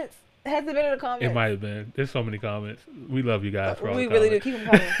comments. Has it been in the comments? It might have been. There's so many comments. We love you guys for all We the really do. comments. Keep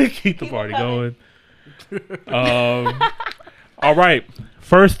them coming. Keep the Keep 'em party coming. going. All right.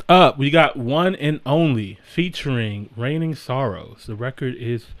 First up, we got One and Only featuring Raining Sorrows. The record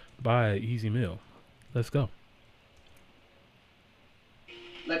is by Easy Meal. Let's go.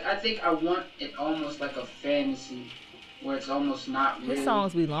 Like, I think I want it almost like a fantasy where it's almost not real. His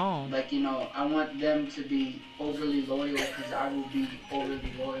songs be long. Like, I want them to be overly loyal because I will be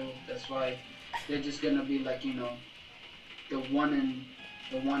overly loyal. That's why they're just gonna be like, the one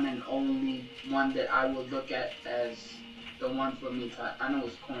and only one that I will look at as the one for me. I know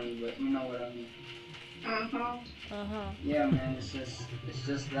it's corny, but you know what I mean. Yeah, man, it's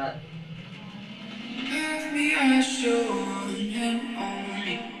just that. Me as your one and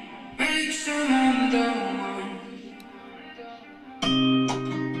only. Make sure I'm the one.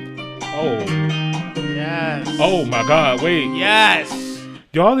 Oh. Yes. Oh my God. Wait. Yes.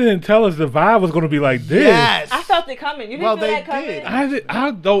 Y'all didn't tell us the vibe was going to be like this. Yes. I felt it coming. You didn't Well, feel they that coming? did.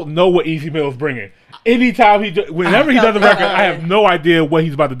 I don't know what Easy Meal is bringing. Anytime whenever he does a record, I have no idea what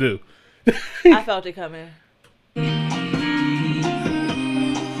he's about to do. I felt it coming.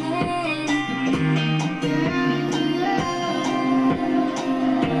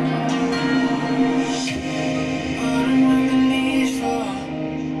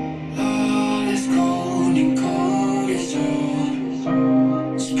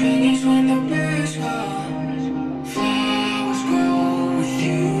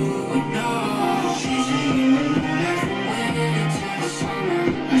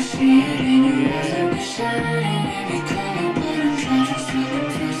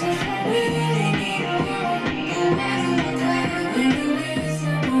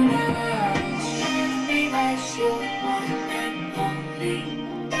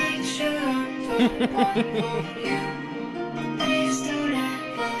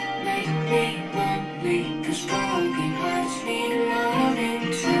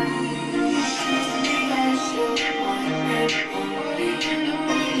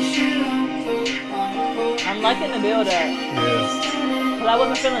 I'm liking the build up, Yeah. but I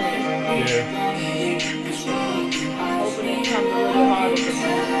wasn't feeling it. Yeah. Opening comes a little harder for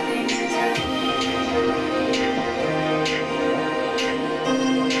me.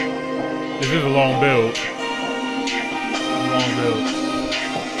 This is a long build. Long build.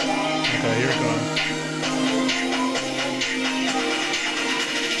 Okay, here it comes.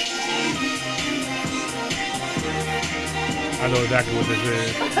 I know exactly what this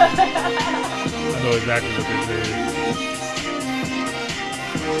is. I know exactly what this is.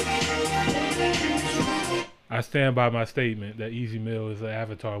 I stand by my statement that Easy Mill is an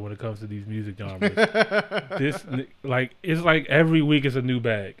avatar when it comes to these music genres. It's like every week is a new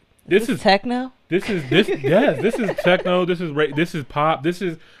bag. This is techno. This is techno. This is pop.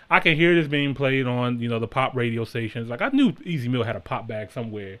 I can hear this being played on the pop radio stations. Like I knew Easy Mill had a pop bag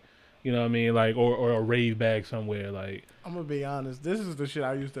somewhere. You know what I mean? Like or a rave bag somewhere. Like I'm gonna be honest. This is the shit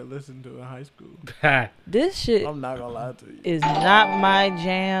I used to listen to in high school. This shit. I'm not gonna lie to you. Is not my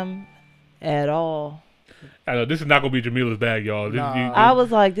jam at all. I know this is not gonna be Jamila's bag, y'all. I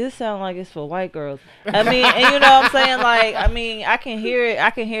was like, this sounds like it's for white girls. I mean, and you know what I'm saying? Like, I mean, I can hear it. I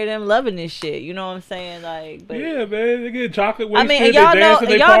can hear them loving this shit. You know what I'm saying? Like, but yeah, man, they get chocolate wasted. I mean, and y'all know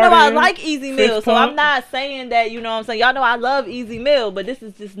I like Easy Mill, so I'm not saying that. You know what I'm saying? Y'all know I love Easy Mill, but this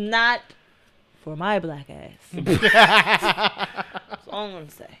is just not for my black ass. That's all I'm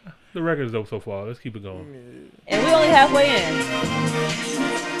gonna say. The record is dope so far. Let's keep it going. And we only halfway in.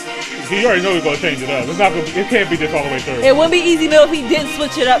 He already know he's gonna change it up. It can't be this all the way through. It wouldn't be Easy Mill if he didn't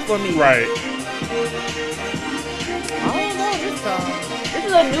switch it up for me. Right. I don't know this time. This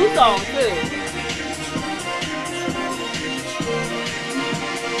is a new song too.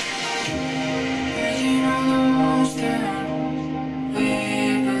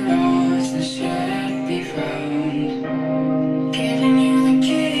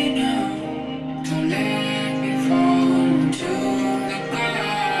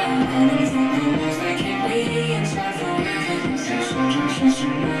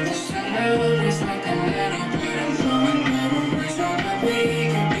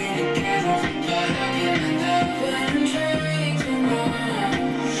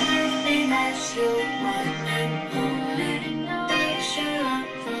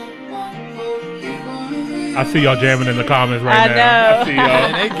 I see y'all jamming in the comments right now. I see y'all.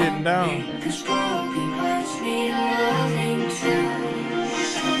 Man, they getting down.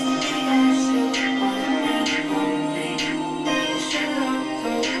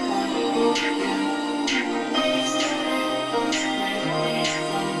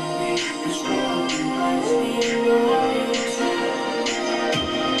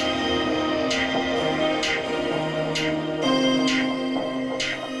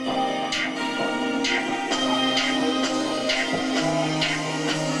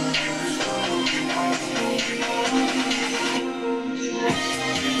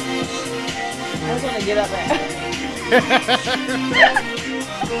 Get up there.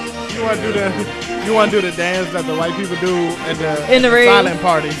 You want to do the dance that the white people do in the ring. Silent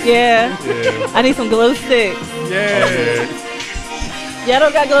parties? Yeah. I need some glow sticks. Yeah. Y'all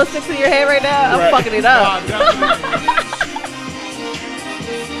don't got glow sticks in your head right now? I'm fucking it up.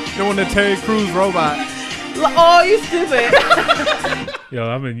 Doing the Terry Crews robot. Oh, you stupid. Yo,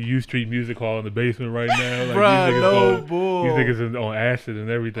 I'm in U Street Music Hall in the basement right now. Like, Bruh, no bull. These niggas on acid and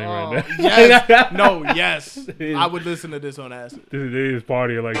everything right now. Yes. No, yes. I would listen to this on acid. This is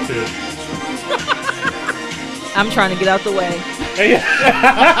partying like shit. I'm trying to get out the way.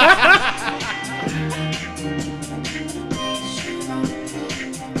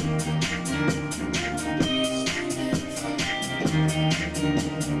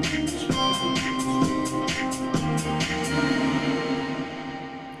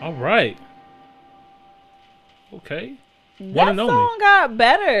 All right. Okay. That song got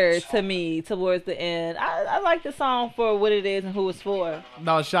better to me towards the end. I like the song for what it is and who it's for.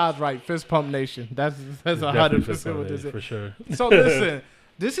 No, Shad's right. Fist Pump Nation. That's 100% what this is. For sure. So listen,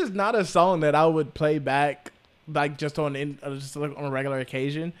 this is not a song that I would play back like just on a regular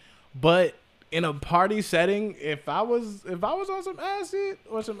occasion, but in a party setting, if I was on some acid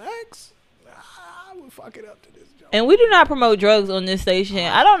or some X, I would fuck it up to this. And we do not promote drugs on this station.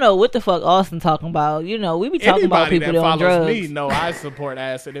 I don't know what the fuck Austin talking about. You know, we be talking about people that on drugs. Me, no, I support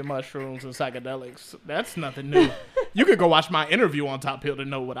acid and mushrooms and psychedelics. That's nothing new. You could go watch my interview on Top Hill to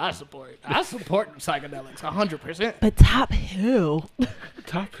know what I support. I support psychedelics 100%. But Top Hill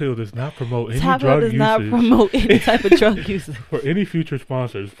does not promote any Top drug Hill does usage. not promote any type of drug usage. For any future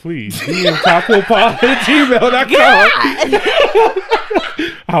sponsors, please DM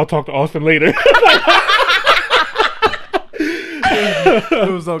tophillpod@gmail.com. I'll talk to Austin later.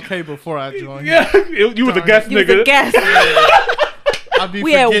 It was okay before I joined. Yeah, you was a guest nigga. You was a guest.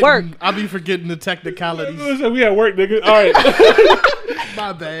 We at work. I be forgetting the technicalities. We at work, nigga. All right.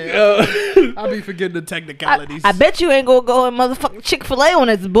 My bad. I be forgetting the technicalities. I bet you ain't gonna go in motherfucking Chick-fil-A on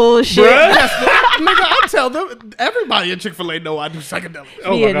this bullshit. Nigga, I tell them, everybody at Chick-fil-A know I do psychedelics.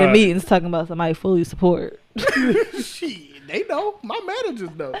 We in the meetings talking about somebody fully support. Shit, they know. My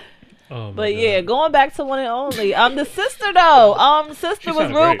managers know. Oh but yeah, going back to One and Only. The sister though. Sister was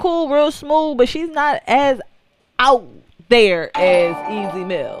real cool, real smooth, but she's not as out there as Easy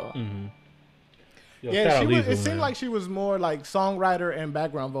Mill. Mm-hmm. Yo, Yeah, shout out she was, Liesl, it seemed man. like she was more like songwriter and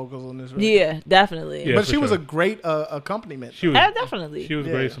background vocals on this record. Yeah, definitely. Yeah, but for she was sure. a great accompaniment. She was Definitely. She was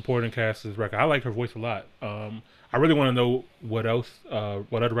Yeah. great supporting cast of this record. I like her voice a lot. I really want to know what else,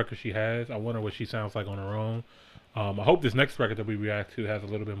 what other records she has. I wonder what she sounds like on her own. I hope this next record that we react to has a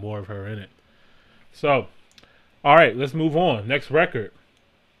little bit more of her in it. So, all right, let's move on. Next record,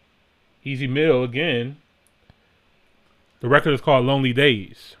 Easy Mill again. The record is called Lonely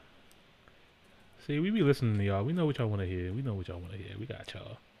Days. See, we be listening to y'all. We know what y'all want to hear. We know what y'all want to hear. We got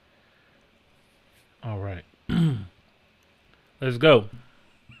y'all. All right. Let's go.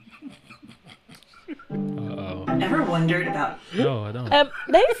 Uh-oh. Ever wondered about No, I don't.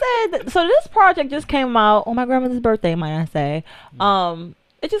 They said so. This project just came out on my grandmother's birthday. Might I say?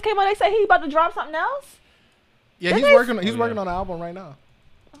 It just came out. They say he about to drop something else. Yeah, he's That is- working. He's Oh, working yeah. on an album right now,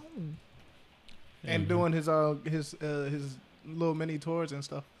 and doing his little mini tours and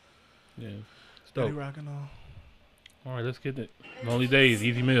stuff. Yeah. It's That he dope. rocking on. All right, let's get it. Lonely Days,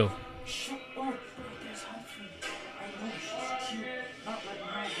 Easy Mill.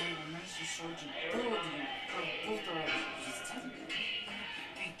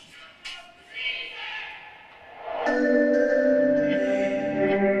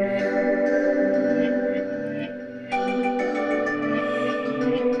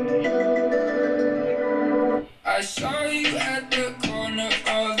 I saw you at the corner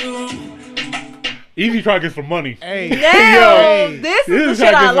of the room. Easy trying to get some money. Hey, Damn, this This is is the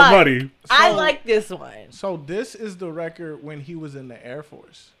shit trying to I get some like. money. I So- like this one. so this is the record when he was in the Air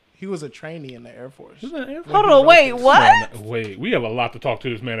Force. He was a trainee in the Air Force. Hold on, wait, what? Wait, we have a lot to talk to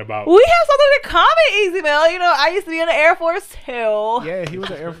this man about. We have something in common, Easy Mill. You know, I used to be in the Air Force too. Yeah, he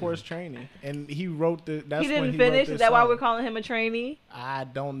was an Air Force trainee, and he wrote the. That's He when didn't he finish. Wrote Is this that why song. we're calling him a trainee? I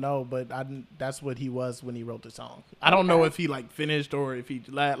don't know, but that's what he was when he wrote the song. I don't know if he like finished or if he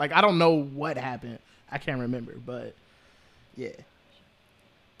like. I don't know what happened. I can't remember, but yeah.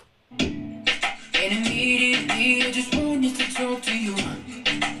 And immediately I just wanted to talk to you.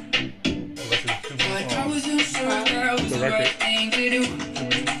 Like I was unsure that was the right thing to do.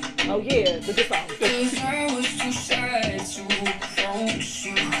 Oh yeah, the good song. Cause I was too shy to approach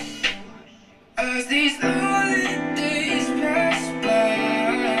you. As these lonely days pass by,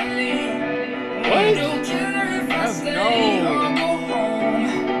 I don't care if I stay or go home.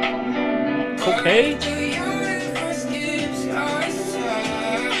 Okay. The universe gives us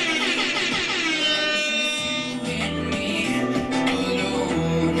time. Just you and me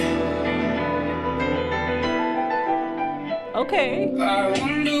alone. Okay. I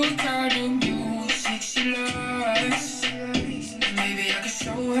wonder what kind of music she likes. Maybe I could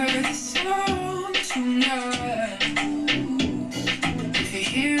show her this song tonight. If you're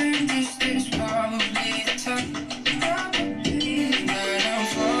hearing this, then it's probably the time that I'm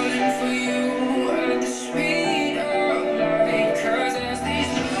falling for you at the speed of light. 'Cause as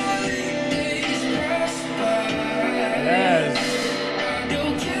these lonely days pass by, Yes. I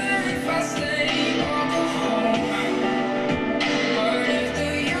don't care if I stay or go home. But if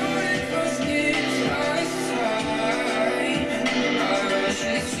the universe gives us time, I wish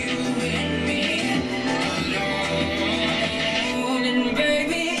it's you and me alone. And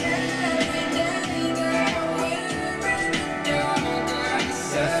baby, every day that we're in the dark, I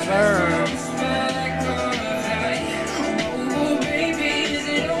sir. smack of light. Oh, baby, is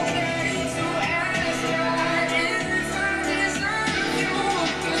it okay to ask if I deserve you?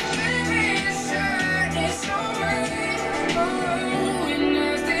 'Cause baby, it's sad, it's alright. Oh, and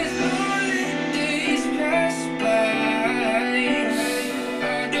as these lonely days pass by, I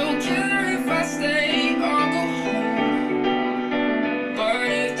don't care if I stay or go home. But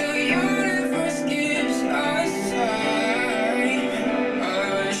if the universe gives us time, I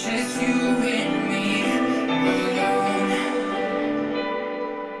wish it's you and me alone.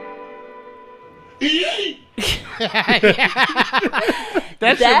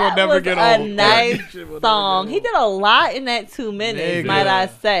 That shit will never was get a old. nice That shit will never song. get He did a lot in that 2 minutes, Nigga. might I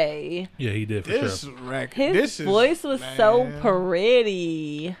say. Yeah, he did for old. This sure. record. His this is, voice was so man.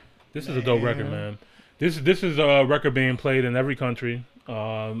 pretty. This is a dope record, man. This is a record being played in every country.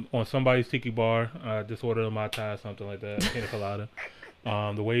 On somebody's tiki bar, just ordered a Mai Tai, something like that, pina colada.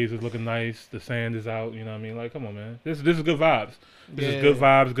 The waves is looking nice. The sand is out. You know what I mean? Like, come on, man. This is good vibes. This is good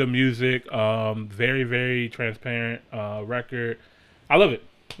vibes, good music. Very, very transparent record. I love it.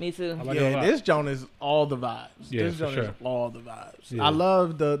 Me too. I like it a Yeah, lot. this joint is all the vibes. Yeah, this for joint sure. is all the vibes. Yeah. I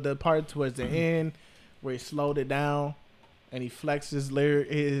love the part towards the end where he slowed it down and he flexes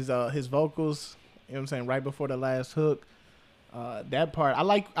his vocals. You know what I'm saying? Right before the last hook. That part I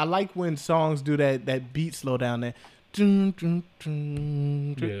like when songs do that beat slow down there. Dun, dun,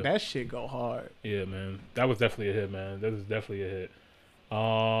 dun, dun. Yeah. That shit go hard. Yeah, man. That was definitely a hit, man. That was definitely a hit.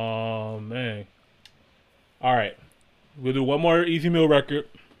 Man. All right. We'll do one more Easy Meal record.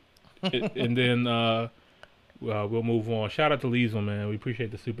 And then we'll move on. Shout out to Liesel, man. We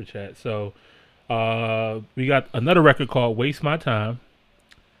appreciate the super chat. So we got another record called Waste My Time.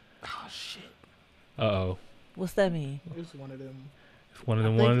 Oh shit! Uh-oh. What's that mean? It's one of them. It's one of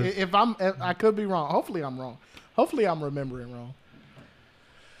them I ones. think if I could be wrong. Hopefully I'm wrong. Hopefully I'm remembering wrong.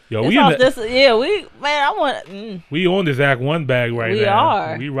 Yo, It's we off in the, this, yeah, I want. we on this Act 1 bag right We now.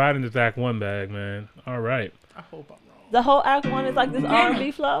 are. We riding this Act 1 bag, man. All right. I hope I'm wrong. The whole Act 1 is like this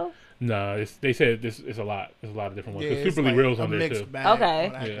R&B flow. Nah, they said this is a lot. There's a lot of different ones. Yeah, Because it's Super Lee like Real's a on there mixed too. bag Okay.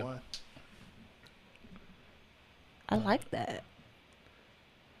 on Act Yeah. 1. I like that.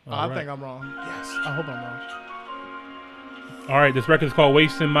 All I right. think I'm wrong. Yes, I hope I'm wrong. All right, this record's called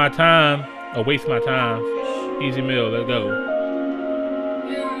Wasting My Time. Or Waste My Time. Easy Meal, let's go.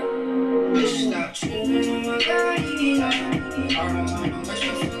 Stop tripping on my body. I don't wanna waste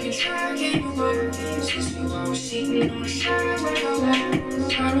my fucking time. Can't you go? Since you always see me on the side when I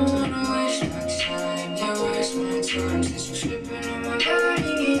walk. I don't wanna waste my time. Yeah, waste my time. Since you tripping on my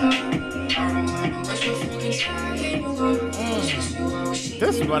body. I don't wanna waste my fucking time. Can't you go? Since you always see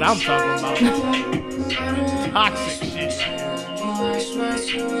This is what I'm talking about. about. Toxic shit.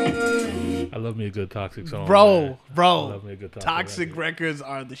 I love me a good Toxic song. Bro, man. I bro. love me a good Toxic record. records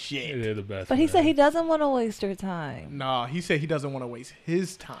are the shit. They're the best. But he man. said he doesn't want to waste your time. No, he said he doesn't want to waste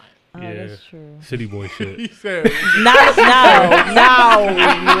his time. Oh, Yeah. that's true. City Boy He shit. said Now.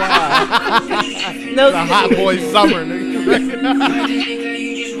 No, the hot boy summer. Nigga. I think that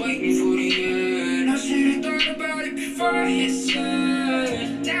you just waiting for the end. I should've thought about it before I hit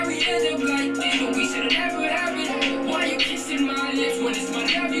send. Now we end up like this, but we should've never happened. Why you kissing my lips when it's my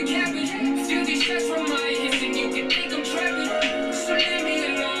love you cabbage? Feel these shots from my hips and you can think I'm trapping. So leave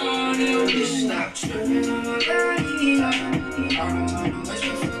me alone and just stop tripping on my body. I don't wanna waste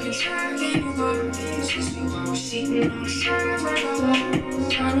my fucking time. Can't you go? Since you always see me on the side when I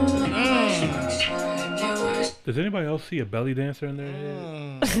walk. I don't wanna waste my time. Yeah, waste. Does anybody else see a belly dancer in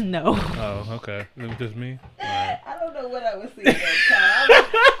there? no. Oh, okay. Is it just me? All right. I don't know what I was seeing that time.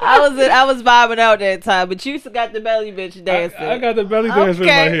 I was vibing out that time, but you got the belly bitch dancing. I got the belly dancer in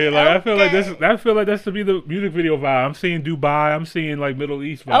my Okay, head. Like I feel like okay. I feel like that's to be the music video vibe. I'm seeing Dubai. I'm seeing like Middle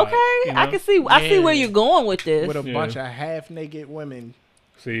East vibe. Okay, you I know? can see. I see Yeah. where you're going with this. With a Yeah. bunch of half naked women.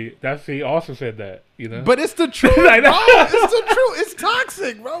 See, also said that. You know. But it's the truth, Like bro. that. It's the truth. It's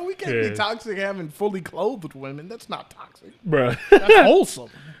toxic, bro. We can't Yeah. be toxic having fully clothed women. That's not toxic. bruh. That's wholesome.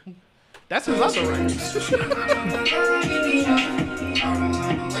 That's his other record.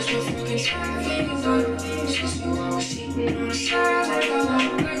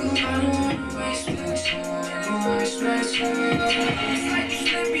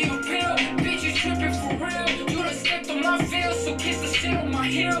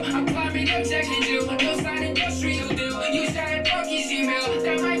 I'm climbing up Jack and Jill. No side industrial deal. You started Bucky's email.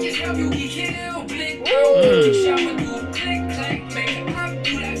 That might just help you get killed. Blink, shower, do a click, clack, make it pop,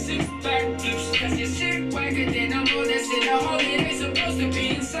 do that six back flips. Cause you're sick, whacker, then I'm on that shit. I hold it ain't supposed to be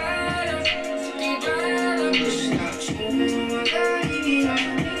inside of. Stop tripping on my body. I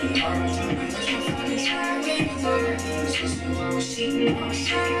don't wanna waste my fucking time. Since you always see me on the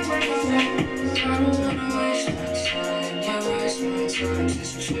side when I walk. I don't wanna waste my time. Yeah, waste my time.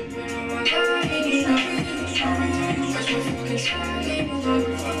 Since you tripping on my body. I don't wanna waste my fucking time.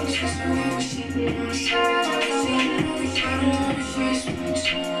 Since you always see me on the side when I walk. I don't wanna waste my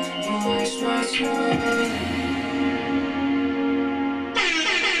time. Waste my time.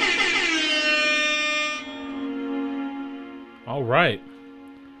 All right.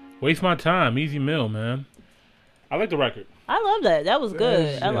 Waste My Time. Easy Meal, man. I like the record. I love that. That was good.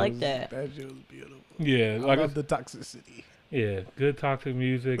 That I shit like was- that. That shit was beautiful. Yeah, I like love the toxicity. yeah, good toxic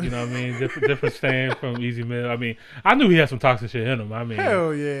music. You know what I mean? Different stand from Easy Meal. I mean, I knew he had some toxic shit in him. I mean,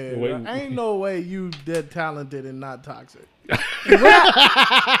 Hell yeah. Wait. Ain't no way you that talented and not toxic.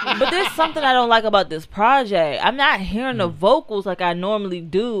 But there's something I don't like about this project. I'm not hearing the vocals like I normally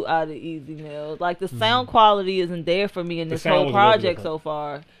do out of Easy Meal. Like the sound quality isn't there for me in The this sound whole was a little project different. so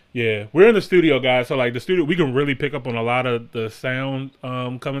far. yeah, we're in the studio, guys. So like the studio, we can really pick up on a lot of the sound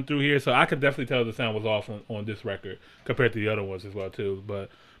coming through here. So I can definitely tell the sound was off on this record compared to the other ones as well too. But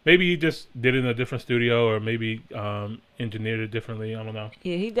maybe he just did it in a different studio, or maybe engineered it differently. I don't know.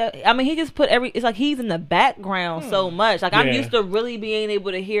 Yeah, he does. I mean, he just put it's like he's in the background so much. Like I'm Yeah. used to really being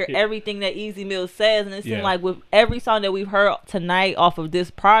able to hear everything that Easy Meal says, and it seems Yeah. like with every song that we've heard tonight off of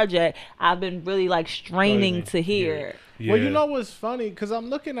this project, I've been really like straining Really? to hear. Yeah. Well, you know what's funny? Because I'm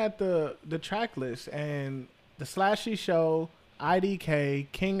looking at the track list, and The Slashy Show, IDK,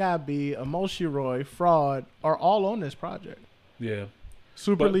 King IB, Emoshi Roy, Fraud are all on this project. Yeah.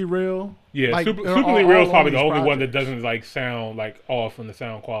 Superly Real. Yeah, like, Superly Real is probably the these only one that projects. doesn't like sound like off from the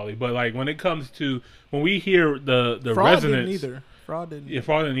sound quality. But like when it comes to when we hear the Fraud resonance, didn't either. Fraud didn't. yeah,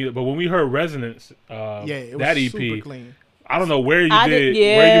 Fraud didn't either. But when we heard Resonance, Yeah, it was that EP, super clean. I don't know where you I did,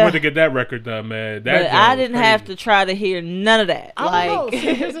 did- where you yeah. went to get that record done, man. That But joint I was didn't crazy. have to try to hear none of that. I don't know. Like,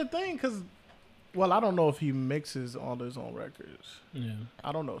 See, here's the thing, because, well, I don't know if he mixes all his own records. Yeah.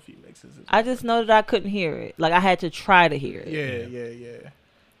 I don't know if he mixes it. I just know that I couldn't hear it. Like, I had to try to hear it. Yeah.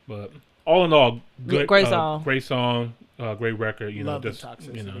 But all in all, good, Great song. great song, great record. You Love know, the just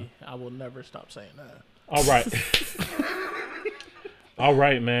toxicity. you know. I will never stop saying that. All right, all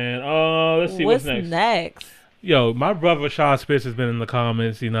right, man. Let's see What's what's next. next? Yo, my brother Shaw Spitz has been in the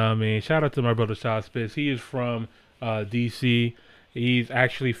comments. You know what I mean? Shout out to my brother Shaw Spitz. He is from DC. He's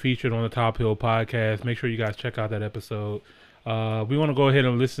actually featured on the Top Hill podcast. Make sure you guys check out that episode. We want to go ahead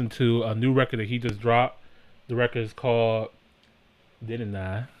and listen to a new record that he just dropped. The record is called Didn't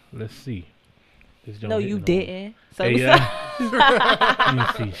I? Let's see. This joint No, hitting you on- didn't. So Hey, let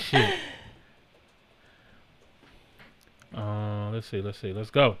me see. Shit. Let's see. Let's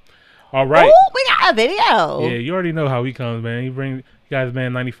go. All right. Ooh, we got a video. Yeah, you already know how he comes, man. He bring you guys,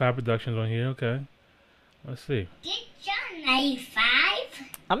 man, 95 Productions on here. Okay. Let's see. Get John 95.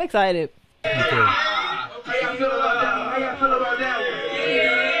 I'm excited. Okay. How y'all feel about that one? How y'all feel about that one?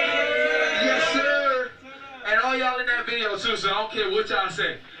 Yes, sir. And all y'all in that video too, so I don't care what y'all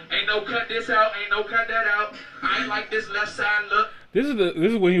say. Ain't no cut this out, ain't no cut that out. I ain't like this left side look. This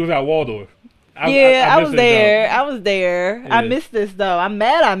is when he was at Waldorf. I missed was this there. joint. I was there. I Yeah. missed this though. I'm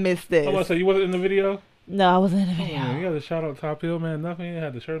mad I missed this. I was about to say, you wasn't in the video? No, I wasn't in the Oh, video. man, you got to shout out Top Hill, man. Nothing. You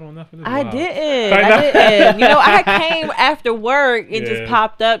had the shirt on, nothing. This is I wild. didn't. I know. I didn't. You know, I came after work and Yeah. just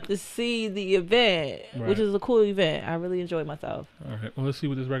popped up to see the event, Right. which is a cool event. I really enjoyed myself. All right. Well, let's see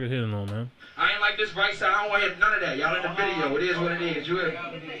what this record hitting on, man. I ain't like this right side. I don't want to hear none of that. Y'all in the video. It is what it is. You hear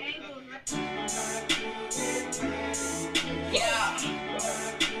me? Yeah.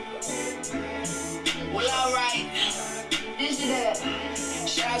 Well, alright. This is that.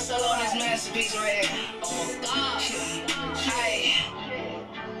 Shout out Solo on this masterpiece right here. Oh, God. Hey.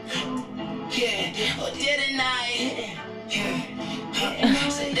 Yeah. Oh, didn't I? Yeah.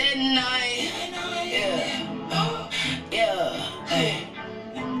 Said, didn't I? Yeah. Yeah. Hey.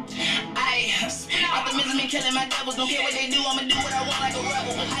 Optimism and killing my devils. Don't care what they do. I'ma do what I want like a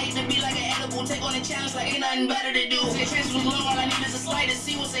rebel. I hate to be like an edible. Take on a challenge like ain't nothing better to do. The chances was long. All I need is a slightest.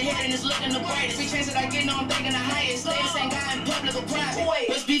 See what's ahead and it's looking the brightest. Every chance that I get, know I'm thinking the highest. Status ain't got in public or private.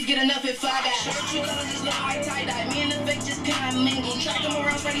 What's beef get enough if I got shirt, true colors is low, I tie dye. Me and the fake just kind of mingle. Track them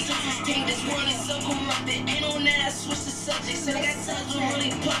around ready since it's pink. This world is so corrupted. Ain't on that, I switch the subject. Said I got times with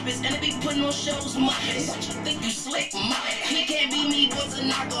really purpose. And they be putting on shows muppets. You think you slick, he can't be me, what's a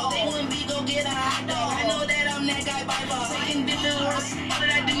knockoff. They wouldn't be go get a hot dog. I know that I'm that guy by far. Taking different risks. All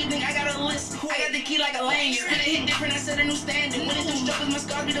that I do, you think I got a list? I got the key like a lanyard. Spit a hit different, I set a new standard. When it's through struggles, my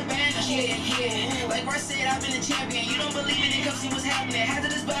scars be the bandage. Yeah. Like Russ said, I've been a champion. You don't believe it, come see what's happening.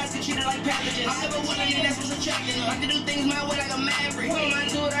 Hazardous vibes get treated like pathogens. I'm never winning, and that's what's attracting them. I can do things my way like a maverick. Put my mind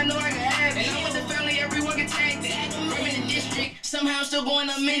to it, I know I can have it. And I'm with the family, everyone can tag it. I'm in the district, somehow still going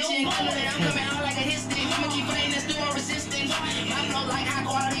unmentioned. I know that I'm coming out like a hit stick. I'ma keep fighting, that's through all resistance. My flow like high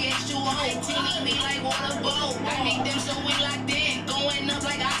quality H2O. Teeny me like water bowl. I make them so we locked in. Going up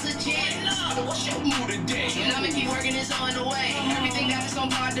like oxygen. What's your mood today? And I'ma keep working this on the way. Everything got its own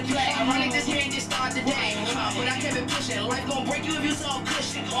part to play. Ironic this here and just start the day. But I kept it pushing. Life gon' break you if you so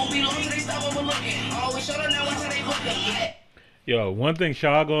cushion. Won't be long till they stop overlooking. Always show them now, watch how they hook them. Yeah. Yo, one thing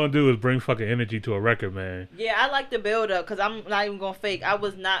Shaw gonna do is bring fucking energy to a record, man. Yeah, I like the build up because I'm not even gonna fake. I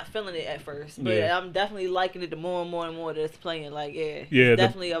was not feeling it at first, but Yeah. I'm definitely liking it the more and more and more that it's playing. Like, yeah, Yeah, it's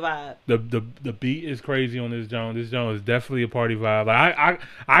definitely a vibe. The beat is crazy on this joint. This joint is definitely a party vibe. Like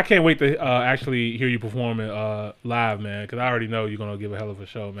I can't wait to actually hear you perform it live, man. Because I already know you're gonna give a hell of a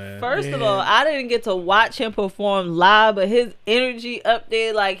show, man. First of Yeah. all, I didn't get to watch him perform live, but his energy up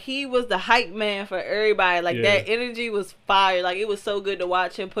there, like he was the hype man for everybody. Like Yeah. that energy was fire. Like it was so good to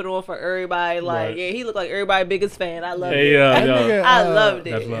watch him put on for everybody. Like Right. yeah, he looked like everybody's biggest fan. I loved Hey, it. That yo. nigga, I loved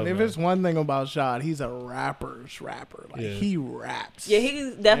it. That's love, And if man. it's one thing about Shad, he's a rapper's rapper. Like Yeah. he raps. Yeah,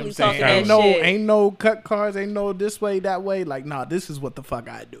 he's definitely You know what I'm talking saying? that shit. Ain't no cut cards, ain't no this way, that way. Like, nah, this is what the fuck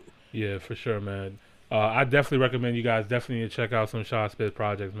I do. Yeah, for sure, man. I definitely recommend you guys definitely check out some Shaw Spitz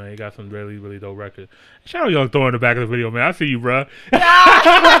projects, man. You got some really, really dope records. Shout out Young Thor in the back of the video, man. I see you, bro.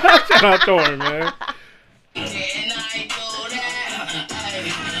 Shout out Thor, man. Didn't I do that?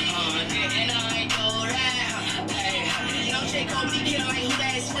 Didn't I do that? No J. Cole, but he get like who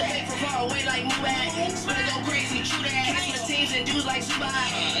that? Spit back from far away like move back. Spit it go crazy. like super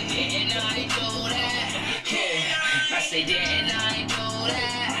high. Didn't I do that? Yeah. I say didn't I do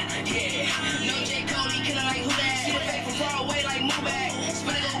that? Yeah. No J. Cole, he killing like who that? See the back from far away like move back.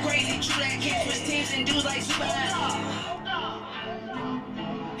 Spin it go crazy, true that. Can't switch teams and dudes like super high.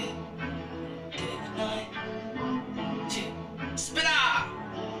 Spit out.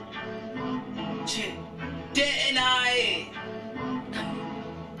 Didn't I?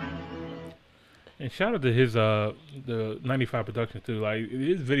 And shout out to his the 95 production too. Like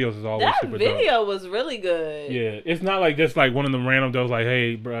his videos is always That super video was really good. dope. Yeah, it's not like just like one of them random those like,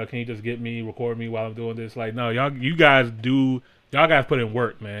 hey, bro, can you just get me, record me while I'm doing this? Like, no, you guys put in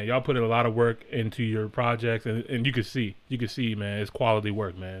work, man. Y'all put in a lot of work into your projects, and you can see, man, it's quality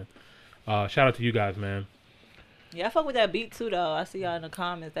work, man. Shout out to you guys, man. Yeah, I fuck with that beat too, though. I see y'all in the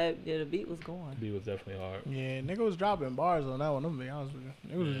comments that the beat was going. The beat was definitely hard. Yeah, nigga was dropping bars on that one. I'm gonna be honest with you.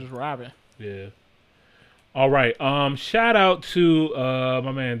 Nigga was just rapping. Yeah. All right. Shout out to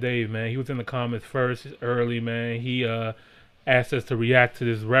my man Dave, man. He was in the comments first early, man. He asked us to react to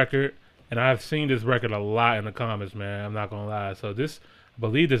this record, and I've seen this record a lot in the comments, man. I'm not gonna lie. So I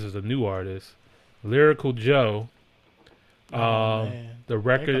believe this is a new artist, Lyrical Joe. Man. The They're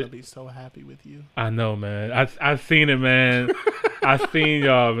record. gonna be so happy with you. I know, man. I seen it, man. I seen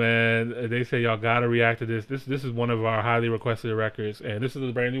y'all, man. They say y'all gotta react to this. This is one of our highly requested records, and this is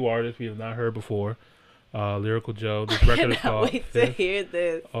a brand new artist we have not heard before. Lyrical Joe. This record is I called wait to hear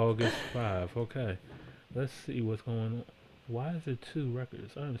this. August 5. Okay, let's see what's going on. Why is there two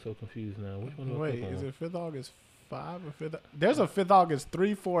records? I'm so confused now. Which one do I Wait, click on? is it 5th August 5 or 5th? There's a 5th August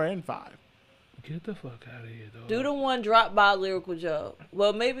 3, 4, and 5. Get the fuck out of here, dog. Do the one dropped by Lyrical Joe.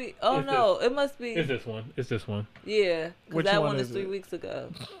 Well, maybe. Oh It's no, it must be. It's this one. It's this one. Yeah, because Which that one one is is 3 it? weeks ago.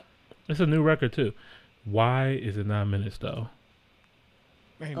 It's a new record too. Why is it 9 minutes though?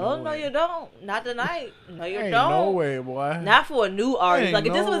 Ain't Oh no, way. you don't. Not tonight. No, you Ain't don't. no way, boy. Not for a new artist. Ain't Like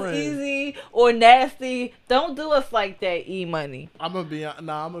if this no was way. easy or nasty, don't do us like that. E Money. I'm gonna be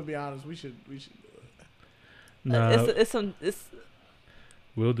honest. We should do it. No, It's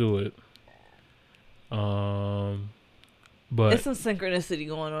we'll do it. But it's some synchronicity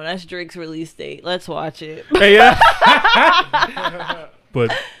going on. That's Drake's release date. Let's watch it. hey, yeah.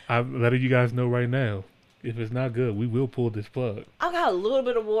 But I'm letting you guys know right now. If it's not good, we will pull this plug. I got a little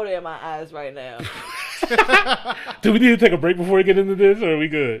bit of water in my eyes right now. Do we need to take a break before we get into this, or are we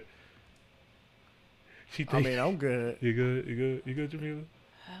good? She I mean, I'm good. You good? You good, Jamila?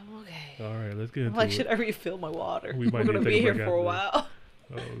 Okay. All right, let's get I'm into like, it. should I refill my water? We might We're need gonna to take be a here break for a after while.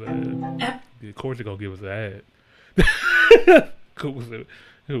 Oh man, of course they're gonna give us an ad. Cool.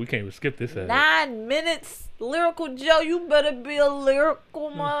 We can't even skip this ad. 9 minutes, Lyrical Joe. You better be a lyrical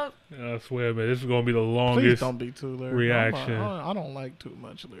mother. I swear, man, this is gonna be the Please longest. don't be too lyrical. reaction. I don't like too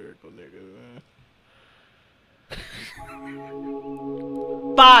much lyrical niggas, man.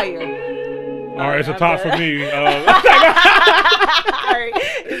 Fire. All right, it's a I'm top for done. me. Sorry.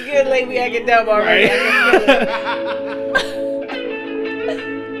 It's getting late. We gotta get done already.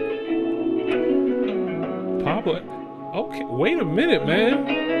 Papa. Okay, wait a minute, man.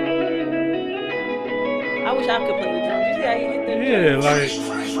 I wish I could play the drums. You see how you hit the Yeah, drums? like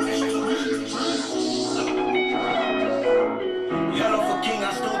Hello for king,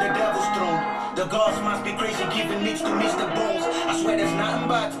 I stole the devil's throne. The gods must be crazy, giving nicks to Mr. Bones. I swear there's nothing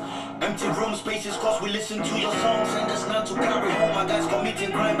but empty room spaces, cause we listen to your songs and there's none to carry home. My guys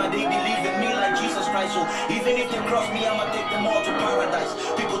committing crime, but they believe in me like Jesus Christ. So even if they cross me, I'ma take them all to paradise.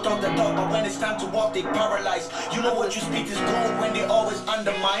 People talk the talk, but when it's time to walk, they paralyze. You know what you speak is gold when they always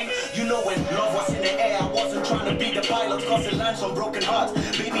undermine. You know when love was in the air, I wasn't trying to be the pilot, cause it lands on broken hearts.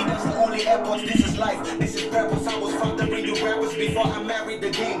 Baby, that's the only airports, this is life, this is purpose. I was fathering you rappers before I married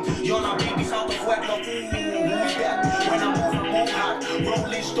the game. Y'all are babies out of wedlock. Ooh, who's that? When I move hard.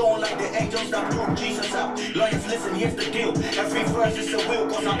 Rolling stone like the angels that broke Jesus up. Lawyers, listen, here's the deal. Every verse is a will,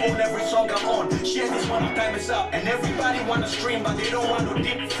 cause I own every song I'm on. Share this when my time is up. And everybody wanna stream, but they don't want no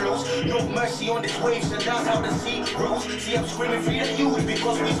deep flows. No mercy on these waves, and that's how the sea grows. See, I'm screaming free the youth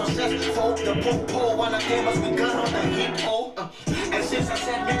because we successful. The popo wanna game us with gun on the hip, and since I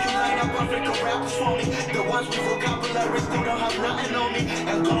said make you line up African rappers for me, the ones with vocabulary still don't have nothing on me.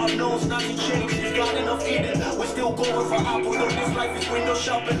 And God knows nothing changed, he's got enough in it. We're still going for apples, though this life is window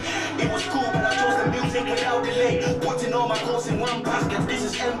shopping. It was cool, but I chose the music without delay. Putting all my goals in one basket, this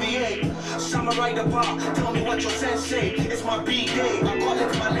is NBA. Samurai the bar, tell me what your sense say. It's my B-day, I call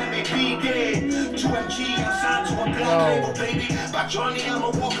it my let me B-day. 2MG, I'm signed to a black label, baby. But Johnny, I'm a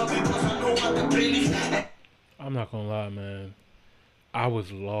walker because I know about the playlist. I'm not gonna lie, man. I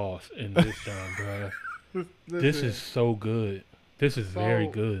was lost in this time, bro. This is so good. This is very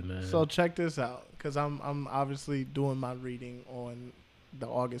good, man. So check this out, because I'm obviously doing my reading on the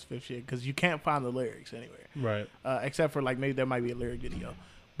August 5th shit because you can't find the lyrics anywhere, Right. except for like maybe there might be a lyric video,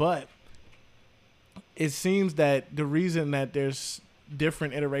 but it seems that the reason that there's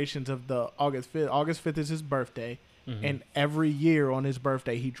different iterations of the August 5th is his birthday, and every year on his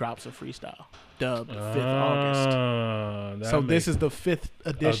birthday he drops a freestyle dubbed 5th August. So this is the 5th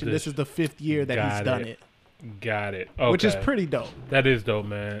edition. This is the 5th year that he's done it. Got it. Okay. Which is pretty dope. That is dope,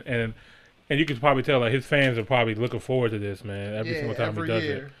 man. And you can probably tell like his fans are probably looking forward to this, man. Every single time he does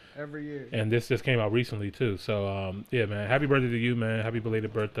it. Every year. And this just came out recently too. So yeah, man. Happy birthday to you, man. Happy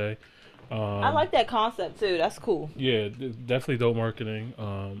belated birthday. I like that concept too. That's cool. Yeah, definitely dope marketing.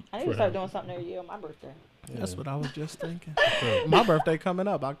 I need to start doing something every year on my birthday. That's what I was just thinking. My birthday coming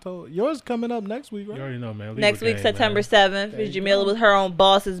up October. Yours coming up next week, right? You already know, man. Libra Next week, gang, September man. 7th, is Jamila with her own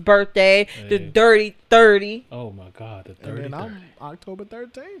boss's birthday. Hey. The Dirty 30. Oh my God, the 30th. And then I'm October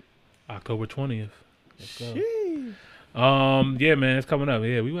 13th. October 20th. Let's go. Sheesh. Yeah, man, it's coming up.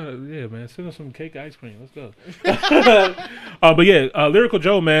 Yeah, we want to. Yeah, man, send us some cake ice cream. Let's go. But yeah, Lyrical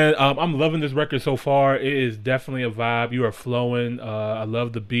Joe, man, I'm loving this record so far. It is definitely a vibe. You are flowing. I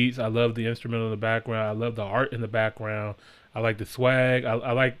love the beats. I love the instrumental in the background. I love the art in the background. I like the swag.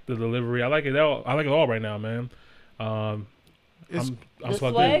 I like the delivery. I like it all. I like it all right now, man. I'm The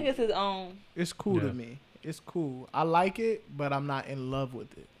plugged swag in. is his own. It's cool Yeah. to me. It's cool. I like it, but I'm not in love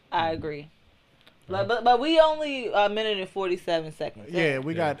with it. I agree. But we only a minute and 47 seconds. Yeah,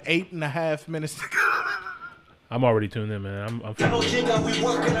 we got 8.5 minutes to go. I'm already tuned in, man. I'm Hello, jigga, we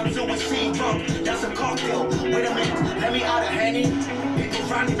working until we see drunk. That's a cocktail. Wait a minute, let me out of Henny. People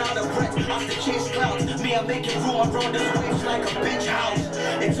running out of breath off the chase clouds. Me, I'm making room around this waves like a bitch house.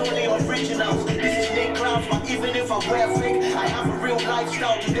 It's only originals. This is Nick Clouds, but even if I wear fake, I have a real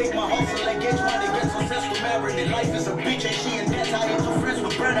lifestyle to make my hustle and get money, get success to marry. Life is a bitch and she and that I into friends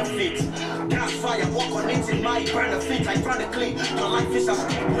with benefits. Gas fire, walk on it in my benefits. I run it clean. Your life is a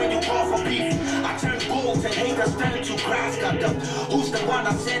steak when you call for beef. I turn gold and haters turn to grass. Got them. Who's the one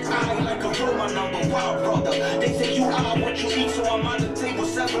that said I like a Roman number? Wow, brother. They say you are what you eat, so I'm on the table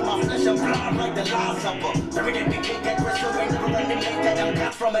serving my flesh and blood like the Last Supper. Very dedicated, restaurant, eliminated. I'm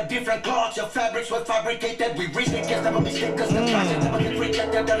cut from a different cloth. Your fabrics were fabricated. We reach the guess, never mistake, cause the process never get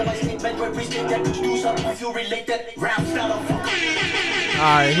rejected. All of my statement were restated. Do something if you related. Rap style of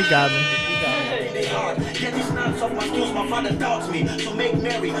Alright, he got me. Get these nuts off my skills, my father doubts me. So make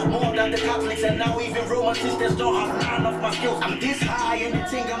merry, more than the Catholics, and now even Roman sisters don't have none of my skills. I'm this high and they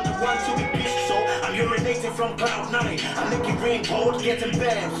think I'm the one to be pissed, so I'm urinating from cloud 9. I'm making rain gold, getting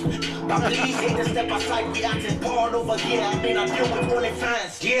benched. But please hate to step aside, we acting porn over here. I mean, I deal with only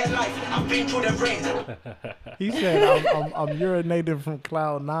fans. Yeah, life, I've been through the rain. He said I'm urinating from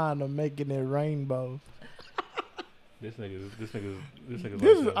cloud 9. I'm making it rainbow. This nigga's This like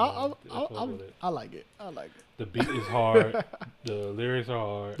is that, man. I like it. I like it. The beat is hard. The lyrics are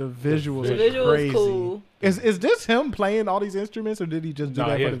hard. The visuals The are visual crazy. is cool. Is this him playing all these instruments, or did he just do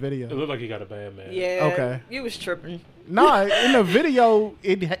that for the video? It looked like he got a band, man. Yeah. Okay. You was tripping. Nah, in the video,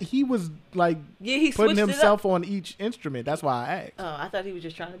 he was like Yeah, he putting switched it up. himself on each instrument. That's why I asked. Oh, I thought he was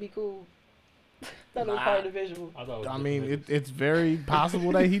just trying to be cool. Thought it was part of the visual. I thought it was I just mean, niggas. it's very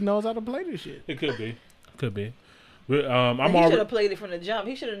possible that he knows how to play this shit. It could be. Could be. I'm He should already. have played it from the jump.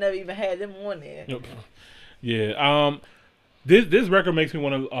 He should have never even had them on there. Yep. Yeah. This record makes me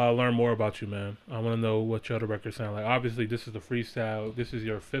want to learn more about you, man. I want to know what your other records sound like. Obviously, this is the freestyle. This is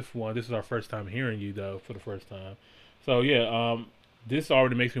your 5th one. This is our first time hearing you, though, for the first time. So yeah, this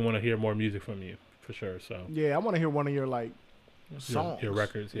already makes me want to hear more music from you, for sure. So Yeah, I want to hear one of your like songs. your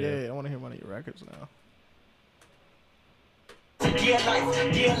records. Yeah. I want to hear one of your records now. Dear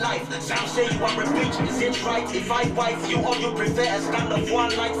life, some say you are a bitch, is it right? If I wife you or you prefer a stand of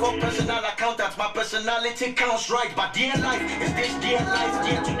one life for personal accountants, my personality counts right. But dear life, is this dear life,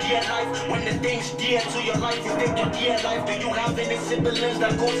 dear to dear life? When the things dear to your life, you think your dear life. Do you have any siblings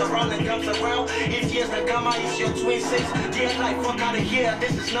that goes around and comes around? If yes, the gamma is your twin six. Dear life, fuck out of here,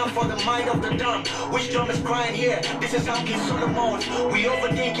 this is not for the mind of the dumb. Which dumb is crying here? This is how King Solomon's. We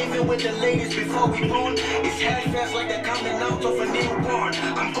overthink even with the ladies before we born. It's head fast like they're coming out of a newborn.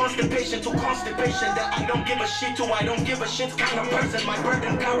 I'm constipation to constipation that I don't give a shit to. I don't give a shit kind of person. My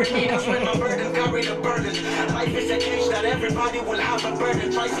burden carry me, that's when my burden carry the burden. Life is a cage that everybody will have a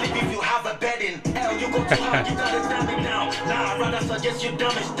burden. Try sleep if you have a bed in. Hell, you go too hard, you gotta dumb it down. Nah, I'd rather suggest you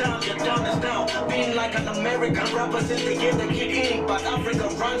dumb is dumb, you're dumb is down. Being like an American rapper since they gave the kid in. But Africa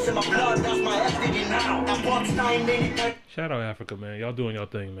runs in my blood, that's my STD now. At what time, anytime. Shout out Africa, man. Y'all doing your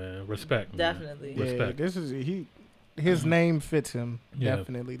thing, man. Respect. Man. Definitely. Yeah, Respect. this is his name fits him Yeah.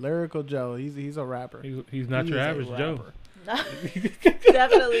 definitely. Lyrical Joe, he's a rapper. He's not He your is a average Joe. rapper.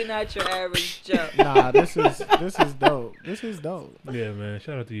 Definitely not your average Joe. Nah, this is dope. This is dope. Yeah, man.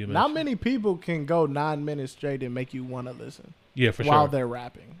 Shout out to you, man. Not many people can go 9 minutes straight and make you want to listen Yeah, for while sure. they're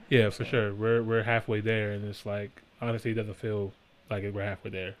rapping. Yeah, for sure. We're halfway there, and it's like honestly, it doesn't feel like we're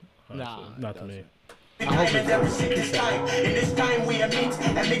halfway there. Honestly. Nah, it not to me. This time, in this time we are mix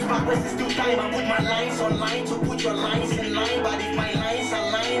and mix my words is still time. I put my lines online to put your lines in line. But if my lines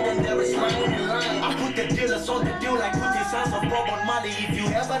are lined, then there is line in line. I put the dealers on the deal like put the signs of Bob on Molly. If you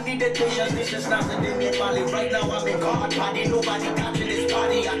ever needed patience, this is not the Damian Valley. Right now I'm in God party, nobody catching this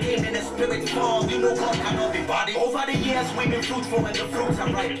party. I came in a spirit form, you know God cannot be body. Over the years we've been fruitful and the fruits are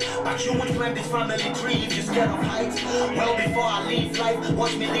ripe. But you won't climb this family tree if you're scared of heights. Well before I leave life,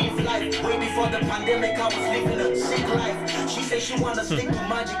 watch me leave life. Way before the pandemic I was living a sick life. She said she wanna stick to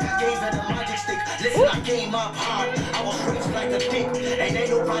magic, I gave her the magic stick. Listen, I came up hard, I was raised like a dick. And ain't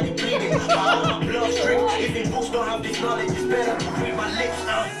nobody bleeding, my blood strict. If the books don't have this knowledge, it's better to read my lips.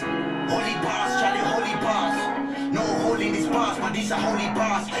 Holy bars, Charlie, holy bars. No holiness bars, but these are holy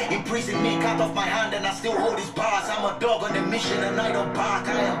bars. Imprison me, cut off my hand, and I still hold these bars. I'm a dog on a mission, and I don't bark,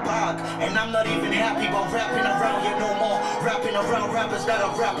 I am back. And I'm not even happy about rapping around here no more. Rapping around rappers that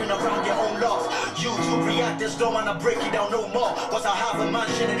are rapping around their own laws. YouTube reactors don't wanna break it down no more. Cause I have a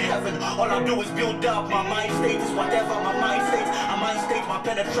mansion in heaven. All I do is build up. My mind state is whatever my mind states. A mind state, my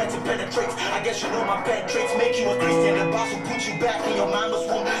penetrates and penetrates. I guess you know my bad traits make you a Christian. The boss will put you back in your mama's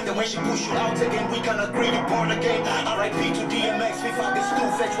womb. Then when she push you out again, we can agree you're born again. R.I.P. to DMX, if I can still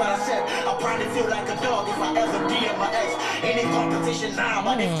fetch what I said. I'll probably feel like a dog if I ever DM my ex. Any competition now,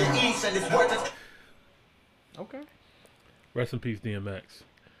 but if the East and it's worth it. Okay. Rest in peace, DMX.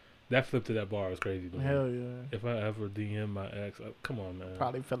 That flip to that bar was crazy. To me. Hell yeah. If I ever DM my ex, come on, man.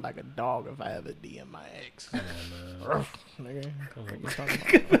 Probably feel like a dog if I ever DM my ex. Come on, man. Nigga. Come What on. you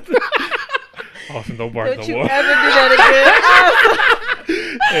talking about? Austin, don't bark no Don't you more. ever do that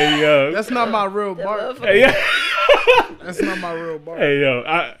again. Hey, yo. That's not my real bark. Hey, yeah. That's not my real bark. Hey, yo.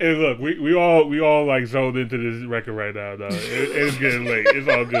 Hey, look, we all like zoned into this record right now, dog. It's getting late. It's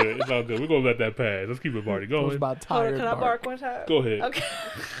all good. It's all good. We're going to let that pass. Let's keep it party That was going. my Hold on, tired can I bark. bark one time? Go ahead. Okay.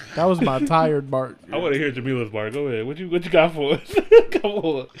 That was my tired bark. I want to hear Jamila's bark. Go ahead. What you got for us? Come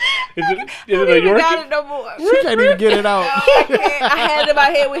on. Is I it don't a even got Yorkie? it no more. She can't even get it out. I had it in my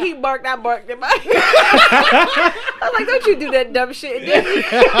head when he barked. I barked in my head. I was like, "Don't you do that dumb shit?"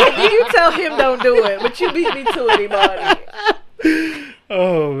 Then you tell him don't do it, but you beat me to it, Imani.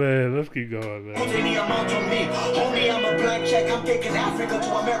 Oh, man. Let's keep going, Put man. any amount on me. Homie, I'm a blank check. I'm taking Africa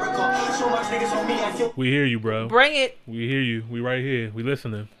to America. So much niggas on me, I feel. We hear you, bro. Bring it, We hear you. We right here. We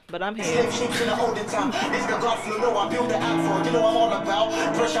listening. but I'm here. Slave ships in the olden time. This the God flow, no, I build the app for. You know I'm all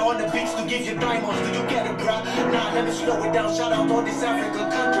about pressure on the beats to give you diamonds. Do you get it, bruh? Nah, let me slow it down. Shout out all these African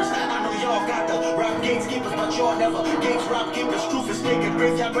countries. I know y'all got the rap gatekeepers, but y'all never gates rap keepers. Truth is naked,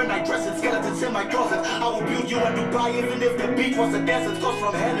 graveyard when I dress it. Skeletons in my closet. I will build you in Dubai even if the beach was a desert. Cause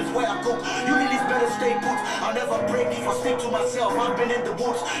from hell is where I cook. You ladies better stay put. I'll never break if I stick to myself. I've been in the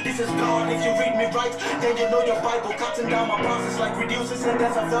woods. This is God. If you read me right, then you know your Bible. Cutting down my process like reduces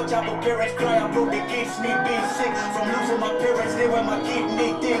sentence. I felt job of parents cry. I broke the gates, me being sick from losing my parents. They were my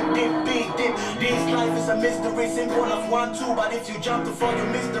kidney. Dip, dip, big dip. This life is a mystery. Simple of 1, 2. But if you jump to fall, you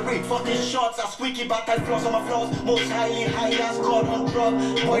mystery. Fucking shots are squeaky, but I floss on my flaws. Most highly, high as caught on drug.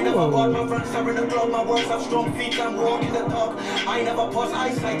 Boy, never bought my friends are in the club. My words have strong feet. I'm walking the dog. I never pause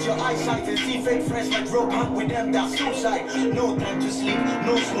eyesight. Your eyesight is see fake fresh like rope hunt with them. That's suicide. No time to sleep.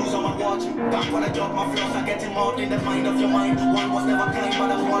 No snooze on my watch. Back when I drop my flaws, I get involved in the mind of your mind. One was never kind,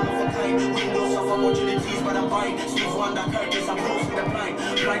 but I'm one of a kind. Windows of opportunities, but I'm buying. Steve Wonder, Curtis, I'm closing the blind.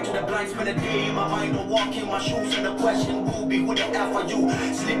 Blind to the blind, spend a day in my mind. Don't walk in my shoes, and the question will be who the F are you?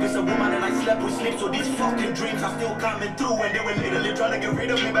 Sleep is a woman, and I slept with sleep, so these fucking dreams are still coming through. And they were literally trying to get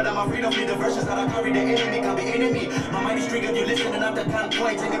rid of me, but I'm afraid of me. The verses that I carry, the enemy can be enemy. My mind is triggered, you listening at the can't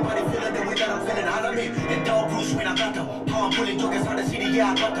point. Anybody feeling the way that I'm feeling, holler me. And dog Bruce when I got them. How I'm pulling jokers out the city,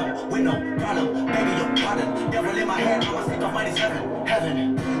 yeah, I got them. With no problem, baby, you're pardon. Devil in my head, I'm a state of mind is heaven.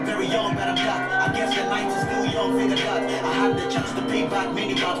 Heaven. Very young, but I'm black. I guess the night is still young, figure that. I had the chance to pay back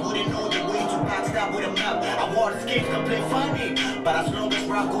many gods. Wouldn't know the way to backstab with a map. I want escape, can play funny. But as long as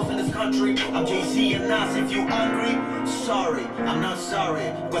rap goes in this country, I'm Jay-Z and Nas. If you angry, sorry, I'm not sorry.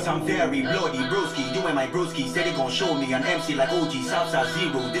 Cause I'm very bloody, broski. You and my broski said they gon' show me an MC like OG, Southside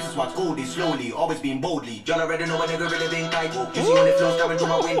Zero. This is what's gold is slowly, always been boldly. Y'all already know I never really been tight. You see when the flows coming through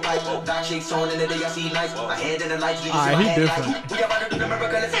my windpipe. Back shakes on in the day I see nice. My head in the lights, you see my he head different. like. We about to do the miracle.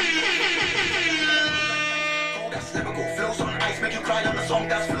 That's lyrical flows on ice, make you cry on the song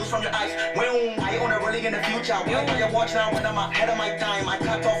that flows from your eyes. Well, I own a rolling in the future. Well, when you watch now when I'm ahead of my time, I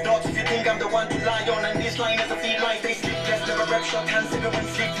cut off dots if you think I'm the one to lie on. And this line is a feed line, stay sleep. reckless. Never rep short hands, even when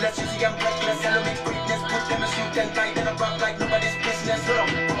sleepless. You see I'm reckless, elevate greatness. Put them in suit and tie, then I rock like nobody's business. Hold on,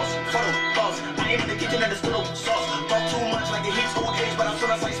 pause, follow, pause. I ain't in the kitchen and the stove sauce. Talk too much like the heat's old age, but as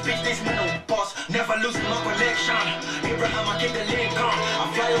soon as I speak this mental boss. Never losing my connection. Abraham, I keep the link on. I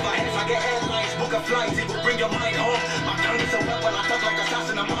fly overhead, I get airlines, book a flight, it will bring your mind home. My tongue is a weapon, I talk like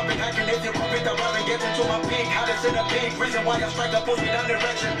assassin. I'm mobbing, I can if you rub it, I'm rubbing, get into my pig. Habits in a big reason why I strike the post without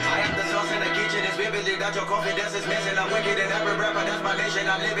direction. I am the sauce in the kitchen, it's vividly that your confidence is missing. I'm wicked in every rapper, that's my mission.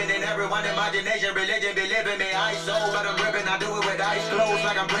 I'm living in everyone's imagination. Religion believing me, I soul, but I'm ripping. I do it with eyes closed,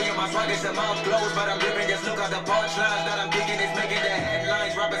 like I'm playing my swag, it's a mouth closed, but I'm ripping. Just look at the punchlines that I'm kicking, it's making the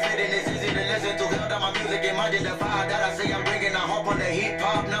headlines. Rappers sitting, it's easy to listen to. Held on my music, imagine the fire that I say I'm bringing. I hop on the hip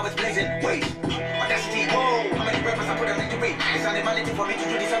hop, now it's blazing. Wait, audacity, whoa. How many rappers I put them into weight? It's an animality for me to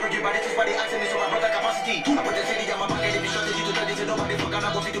do this every day, but this is why they asking me, so I brought the capacity. I put the city on my back, and if you strategy to tell this, nobody for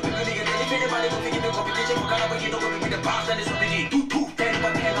Ghana, go fit to people, nigga. If anybody go fit, give me competition for Ghana, but you know, go be the past, and it's RPG. 10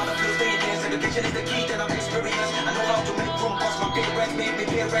 by 10, all the flow stay intense. Education is the key, then I'm experienced. I know how to make room, cause my parents made me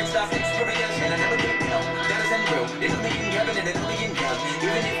parents, that's experience. And I never get help, that isn't real. They know me in heaven and they know me in hell.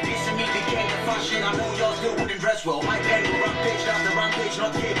 Even if peace and me became the fashion, I know y'all still wouldn't dress well. My pen will rampage, that's the rampage,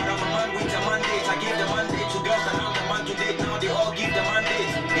 not gay. But I'm a man with a mandate. I give the mandate to girls, and I'm the man to date. Now they all give the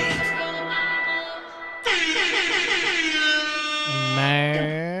mandate.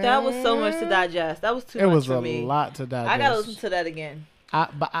 Man, That was so much to digest. That was too It much was for a me. lot to digest. I gotta listen to that again.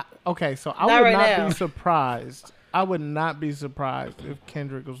 Okay, so I Not would right not now. be surprised. I would not be surprised if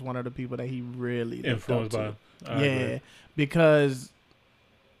Kendrick was one of the people that he really looked Influenced up by. to. I agree. Yeah, because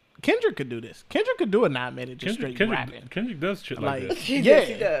Kendrick could do this. Kendrick could do a 9-minute just straight rapping. Kendrick does shit like this. Yes,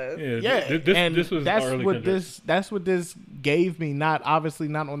 he does. Yeah, And this was that's early what Kendrick. that's what this gave me. Not obviously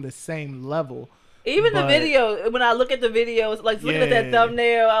not on the same level. Even the But- video, when I look at the videos, like looking at that Yeah.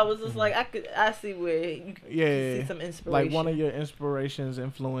 thumbnail, I was just like, I see where you can Yeah, see some inspiration. like one of your inspirations,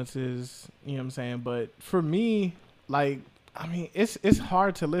 influences. You know what I'm saying? But for me, like, I mean, it's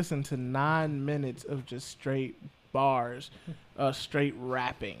hard to listen to 9 minutes of just straight bars, straight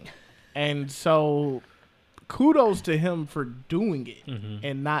rapping, and so kudos to him for doing it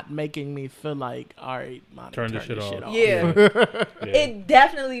and not making me feel like, all right, man, Turn this shit off. Yeah. Yeah. It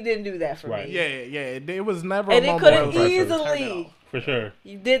definitely didn't do that for Right. me. Yeah. It was never. And a it moment could where I have was like, turn it easily. off. For sure.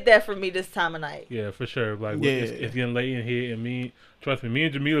 You did that for me this time of night. Yeah, for sure. Like, Yeah. it's getting late in here, and trust me,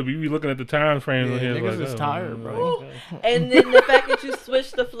 and Jamila, we be looking at the time frames Yeah, on here. niggas like, is oh, tired, bro. okay. And then the fact that you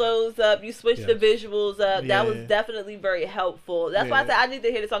switched the flows up, you switched the Yes. visuals up, that was Yeah. definitely very helpful. That's why I Yeah. said I need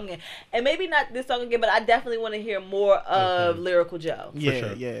to hear the song again. And maybe not this song again, but I definitely want to hear more of Lyrical Joe. Yeah,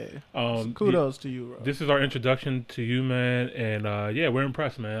 sure. yeah. Um, Kudos to you, bro. This is our introduction to you, man, and yeah, we're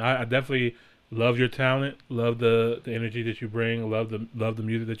impressed, man. I definitely love your talent, love the energy that you bring, love the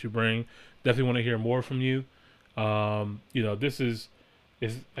music that you bring. Definitely want to hear more from you. You know, this is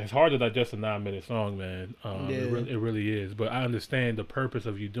it's hard to digest a 9-minute song, man. It really is. But I understand the purpose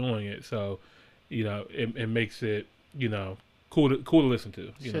of you doing it, so you know it makes it cool to listen to. You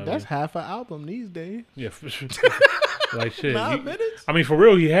know Shit, what I that's mean? half an album these days. Yeah, for sure. Like shit. 9 minutes? I mean, for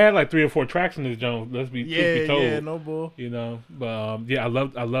real, he had like 3 or 4 tracks in this joint. Let's be told. Yeah, no bull. You know, but yeah, I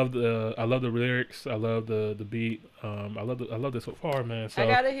love the lyrics. I love the beat. I love this so far, man. So I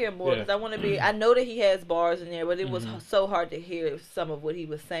gotta hear more because I want to be. I know that he has bars in there, but it was so hard to hear some of what he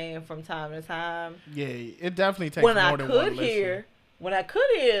was saying from time to time. Yeah, it definitely takes When more I than could one hear,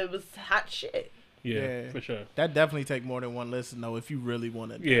 it was hot shit. yeah, for sure. That definitely take more than one listen though if you really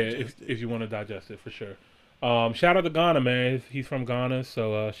want to. Yeah, if you want to digest it, for sure. Shout out to Ghana, man. He's from Ghana,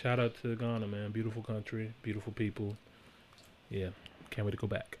 so shout out to Ghana, man. Beautiful country, beautiful people. Yeah, can't wait to go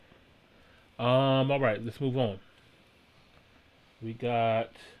back. All right, let's move on. We got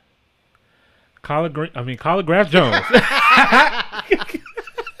Colograph Jones.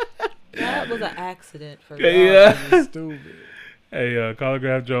 That was an accident for Yeah. Stupid. Hey,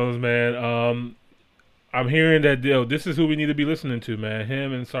 Colograph Jones, man. I'm hearing that this is who we need to be listening to, man.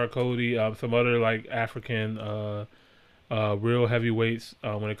 Him and Sarkodie, some other like African real heavyweights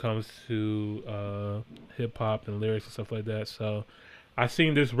when it comes to hip hop and lyrics and stuff like that. So I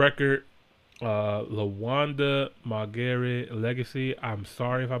seen this record, Lawanda Magere Legacy. I'm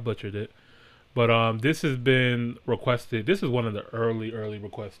sorry if I butchered it, but this has been requested. This is one of the early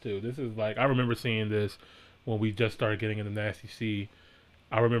requests too. This is like, I remember seeing this when we just started getting into Nasty C.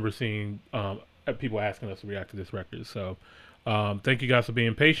 I remember seeing people asking us to react to this record. So thank you guys for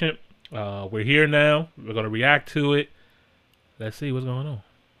being patient. We're here now. We're going to react to it. Let's see what's going on.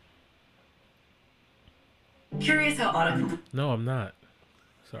 Curious how auto. No, I'm not.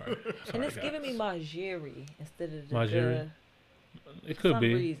 Sorry, And it's guys. giving me Margeri instead of the Margeri? It could some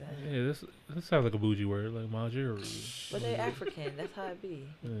be. reason. Yeah, this sounds like a bougie word, like Algeria. But they African. That's how it be.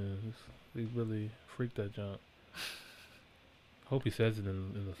 Yeah, he really freaked that jump. Hope he says it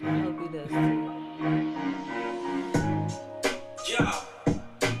in the I song. hope he does too. Yeah.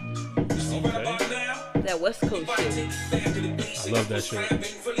 You see what Okay. about now? That West Coast About to shit. take it back to the basics. I love that shit. Rap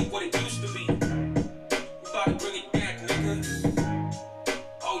ain't really what it used to be. We about to bring it back, nigga.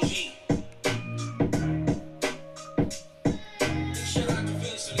 OG. Shout out to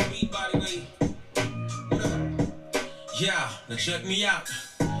Vince on the beat, by the way. What up? Yeah, now check me out.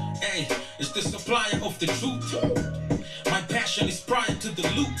 Hey, it's the supplier of the truth. My passion is prior to the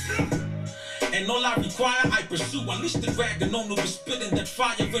loop. And all I require, I pursue. Unleash the dragon on who be spitting that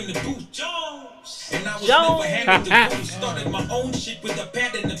fire in the booth. Jones. And I was never handed the booth. Started my own shit with a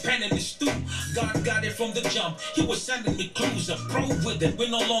pad and a pen and a stew. God got it from the jump. He was sending me clues. A pro with it. We're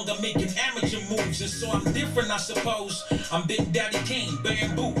no longer making amateur moves. And so I'm different, I suppose. I'm Big Daddy Kane,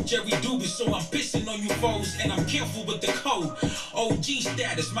 Bamboo, Jerry Doobie. So I'm pissing on you foes. And I'm careful with the code. OG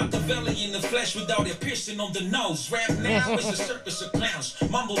status, Machiavelli in the flesh without it piercing on the nose. Rap now is a circus of clowns.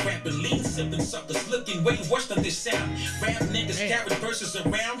 Mumble rapping, lean sipping suckers looking way worse than this sound. Rap niggas carry verses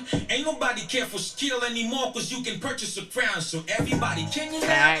around. Ain't nobody care for skill anymore, cause you can purchase a crown. So everybody, can you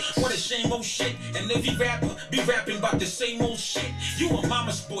now? What a shame, oh shit. And every rapper be rapping about the same old shit. You a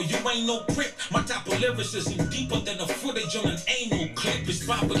mama's boy, you ain't no crip. My type of lyricism deeper than the footage on an anal clip. It's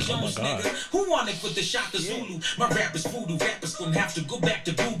Papa Jones, nigga. Who wanted for the Shaka Zulu? My rap is voodoo. Rappers gonna have to go back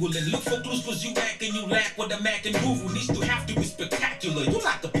to Google and look for clues, cause you act and you lack what the Mac and Guru needs to have to be spectacular. You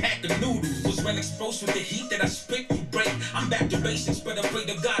like a pack of noodles. Was when exposed with the heat that I spit, you break. I'm back to basics, but I pray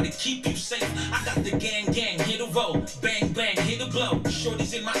to God to keep you safe. I got the gang, hit a roll. Bang, bang, hit a blow.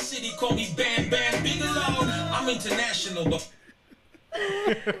 Shorties in my city call me Bam Bam Bigelow. I'm international, but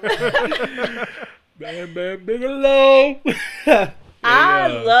Bam Bam Bigelow. I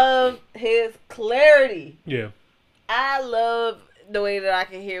love his clarity. Yeah. I love the way that I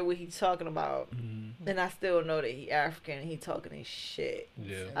can hear what he's talking about. And I still know that he African and he talking his shit.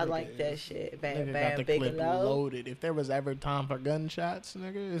 Yeah. I like that shit. Bam, Nigga got bam, the big clip and low. loaded. If there was ever time for gunshots,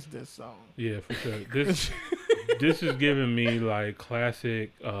 nigga, it's this song. Yeah, for sure. This is giving me like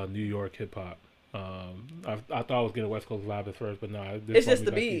classic New York hip hop. I thought I was getting a West Coast vibe at first, but no, It's just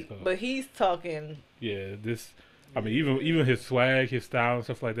the beat. But he's talking. Yeah, this. I mean, even his swag, his style, and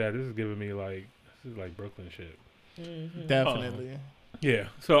stuff like that. This is giving me like Brooklyn shit. Mm-hmm. Definitely. Yeah.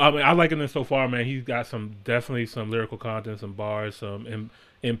 So I mean, I liking this so far, man. He's got definitely some lyrical content, some bars, some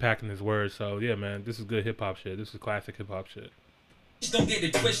impact in his words. So yeah, man, this is good hip hop shit. This is classic hip hop shit. don't get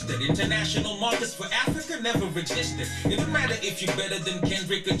it twisted. International markets for Africa never existed. It don't matter if you're better than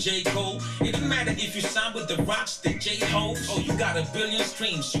Kendrick or J. Cole. It don't matter if you sign with the Rocks, the J-Ho. Oh, you got 1 billion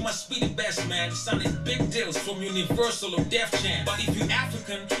streams. You must be the best, man. Signing big deals from Universal or Def Jam. But if you're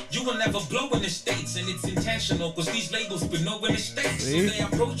African, you will never blow in the States. And it's intentional, cause these labels been know in the States. So they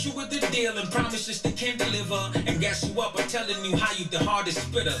approach you with a deal and promises they can deliver. And gas you up by telling you how you the hardest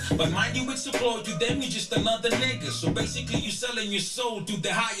spitter. But mind you, it's support you, then you just another nigga. So basically you selling your soul to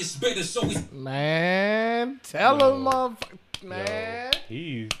the highest bidder. So it's Man, tell him, motherfucker, man.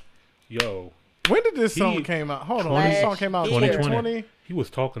 Yo, When did this song came out? Hold on, this song came out in 2020. He was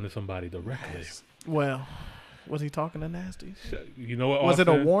talking to somebody directly. Well, was he talking to Nasty? You know what? Was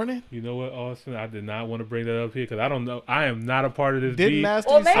Austin, it a warning? You know what, Austin? I did not want to bring that up here because I don't know. I am not a part of this Did beat.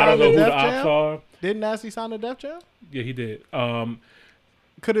 Nasty Well, sign I don't know to who Def the ops Jam? are. Did Nasty sign to Def Jam? Yeah, he did.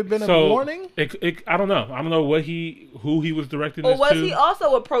 Could have been So a warning. I don't know. I don't know who he was directing Or this was to. he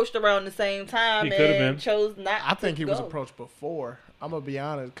also approached around the same time He could've and been. chose not I think to he was go? approached before. I'm gonna be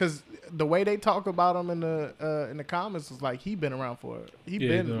honest, because the way they talk about him in the comments is like he been around for it. He Yeah,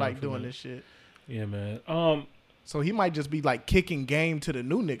 been been like around for a doing minute. this shit. Yeah, man. So he might just be like kicking game to the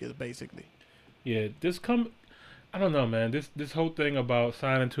new niggas, basically. Yeah, I don't know, man. This whole thing about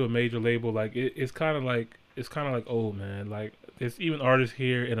signing to a major label, like it's kind of like old, man. Like there's even artists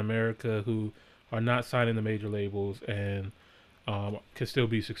here in America who are not signing to major labels and can still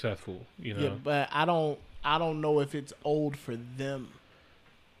be successful. You know? Yeah, but I don't know if it's old for them.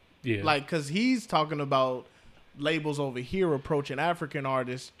 Yeah. Like, cause he's talking about labels over here approaching African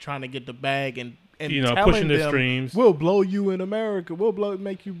artists trying to get the bag and you know, telling pushing the them, streams. We'll blow you in America.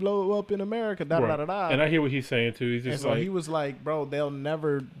 Make you blow up in America. Da, da, Right. da, da. And I hear what he's saying too. He's And just so like, he was like, bro, they'll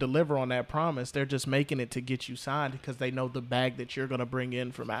never deliver on that promise. They're just making it to get you signed because they know the bag that you're going to bring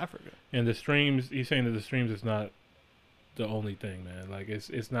in from Africa. and the streams. He's saying that the streams is not the only thing, man. Like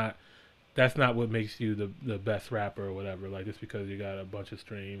it's not. That's not what makes you the best rapper or whatever. Like just because you got a bunch of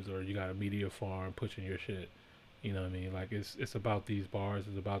streams or you got a media farm pushing your shit. You know what I mean? Like it's about these bars.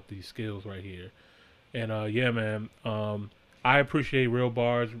 It's about these skills right here. And yeah, man. I appreciate real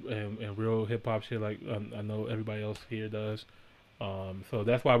bars and real hip hop shit like I know everybody else here does. So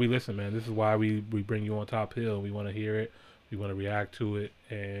that's why we listen, man. This is why we bring you on Top Hill. We want to hear it. We want to react to it,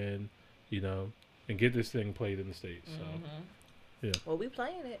 and and get this thing played in the States. So, yeah. Well, we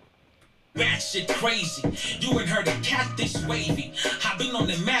playing it. That shit crazy. You ain't heard a cat this wavy. I've been on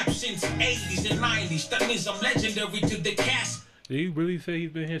the map since 80s and 90s. That means I'm legendary to the cast. Did he really say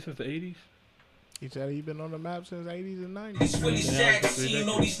he's been here since the 80s? He said he been on the map since 80s and 90s. It's really sad seeing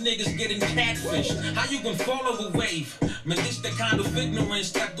all these niggas getting catfished. How you gonna follow a wave? Man, this the kind of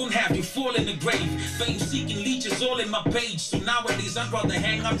ignorance that gonna have you fall in the grave. Fame seeking leeches all in my page. So nowadays I'd rather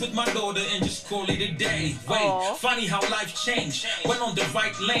hang out with my daughter and just call it a day. Wait, funny how life changed. Went on the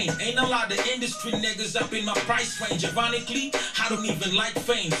right lane. Ain't a lot of industry niggas up in my price range. Ironically, I don't even like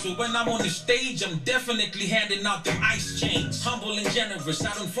fame. So when I'm on the stage, I'm definitely handing out them ice chains. Humble and generous,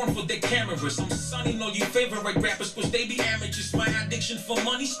 out in front for the cameras. I'm sunning all you favorite rappers, cause they be amateurs. My addiction for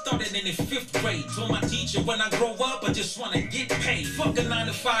money started in the 5th grade. Told my teacher when I grow up, I just wanna get paid. Fuck a 9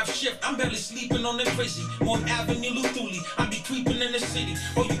 to 5 shift, I'm barely sleeping on the crazy. On Avenue Luthuli, I be creeping in the city.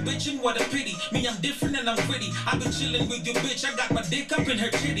 Oh, you bitchin', what a pity. Me, I'm different and I'm gritty. I been chillin' with your bitch, I got my dick up in her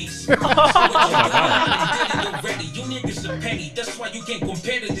titties. So already. You niggas are petty, that's why you can't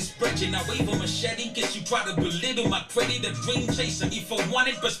compare to this brethren. I wave a machete, guess you try to belittle my credit. A dream chaser, if I want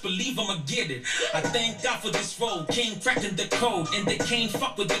it, best believe I'ma get it. I thank God for this road, came cracking the code, and they can't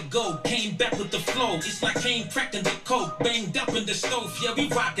fuck with the gold, came back with the flow. It's like came cracking the code, banged up in the stove, yeah we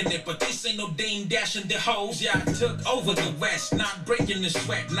rocking it, but this ain't no Dame dashing the hoes. Yeah, I took over the West, not breaking the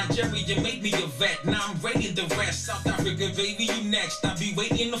sweat. Nigeria made me a vet, now I'm raiding the rest. South Africa, baby, you next. I be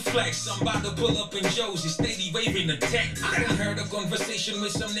waiting to flex. I'm about to pull up in Josie, steady waving the tech. I done heard a conversation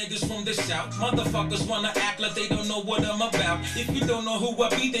with some niggas from the South. Motherfuckers wanna act like they don't know what I'm about. If you don't know who I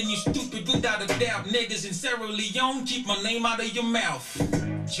be, then you stupid without a doubt. Niggas in Sierra Leone, keep my name out of your mouth.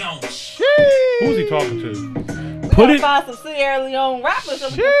 Jones. Who's he talking to? Put it. Find some Sierra Leone rappers so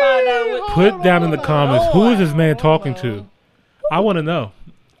we can find out what. Put down in the comments who is this man talking to. I want to know.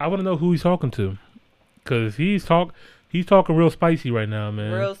 I want to know who he's talking to, cause he's talking real spicy right now,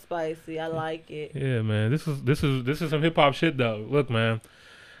 man. Real spicy. I like it. Yeah, man. This is some hip hop shit though. Look, man,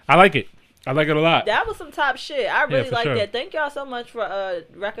 I like it. I like it a lot. That was some top shit. I really like sure. that. Thank y'all so much for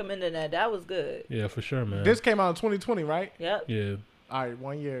recommending that. That was good. Yeah, for sure, man. This came out in 2020, right? Yep. Yeah. All right,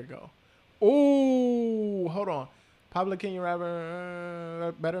 1 year ago. Ooh, hold on. Pablo King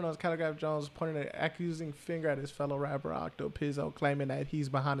rapper, better known as Calligraph Jones, pointing an accusing finger at his fellow rapper Octo Pizzo, claiming that he's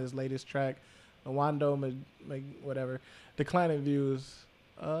behind his latest track, Nwando, whatever, declining views.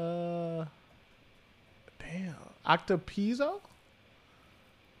 Damn, Octopizzo?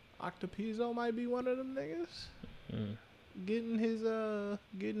 Octopizzo might be one of them niggas. Getting his,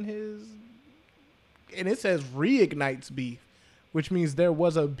 and it says reignites beef, which means there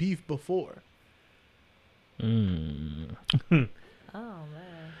was a beef before. Oh man.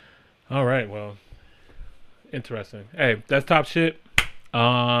 All right, well, interesting. Hey, that's top shit.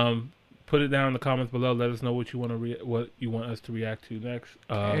 Put it down in the comments below. Let us know what you want to what you want us to react to next.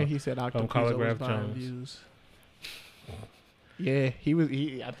 And he said Octopizzo was buying views. Yeah,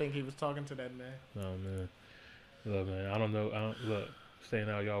 I think he was talking to that man. Oh man, look, man. I don't know. Look, staying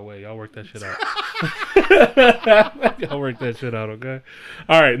out y'all way. Y'all work that shit out. Y'all work that shit out, okay?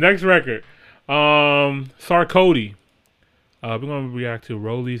 All right, next record. Sarkodie. We're gonna react to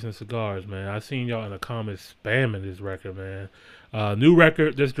Rollies and Cigars, man. I seen y'all in the comments spamming this record, man. New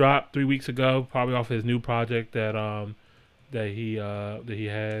record just dropped 3 weeks ago, probably off his new project that he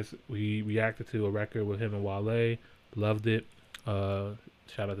has. We reacted to a record with him and Wale. Loved it. Shout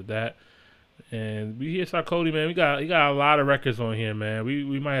out to that. And we hear Sarkodie, man. He got a lot of records on here, man.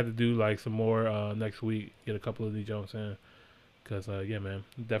 We might have to do like some more next week. Get a couple of these Jones in. Cause yeah, man,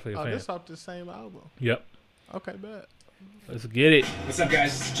 definitely a fan. This off the same album. Yep. Okay, bet. Let's get it. What's up,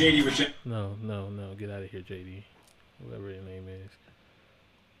 guys? It's JD with you. No, get out of here, JD. Whatever your name is.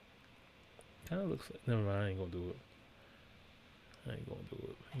 Kind of looks like. Never mind. I ain't gonna do it.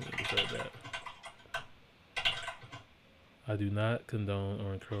 He ain't said that. I do not condone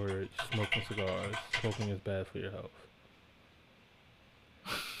or encourage smoking cigars. Smoking is bad for your health.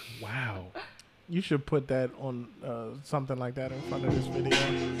 Wow. You should put that on something like that in front of this video.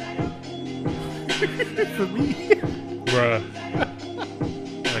 For me. Bruh.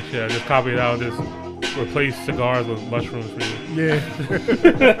 Actually, I just copied it out and just replace cigars with mushrooms for you. Yeah.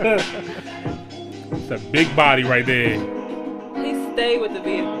 It's that big body right there. Please stay with the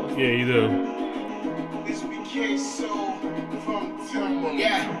vehicle. Yeah, you do.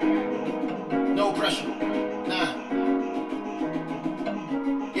 Yeah. No pressure. Nah.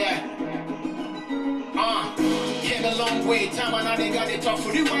 Yeah. Came a long way. way. Time and I got it talk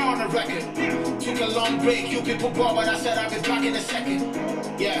for you on the record. Took a long break, you people bought, but I said I'll be back in a second.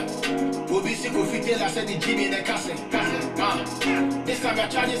 Yeah. We'll be sick of it, I said the Jimmy in the castle. This time I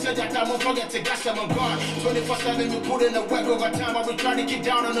tried to say that I won't forget to gas them, I'm gone. 24/7, you put in the work over time. I'll be trying to get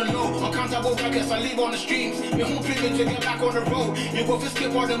down on the low. Uncountable records, I leave on the streams. Me home privilege to get back on the road. You go for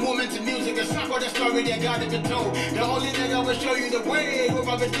skip all the moments in music. The song or the story they got to be told. The only nigga will show you the way. If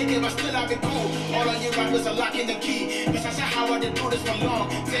I've been thinking, but still I've been cold. All of you rappers are locking the key. Cause I said how I did do this for long.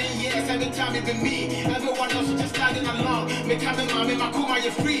 10 years, every time it been me. Everyone else is just tagging along. Me coming, mommy, my kuma,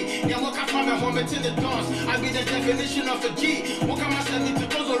 you're free. Yeah, what can find me home to the dance? I be the definition of a G. What can I send me to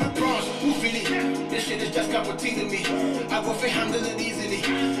close or the bronze? Who feel it? This shit is just cup of tea to me. I go for handle it easily.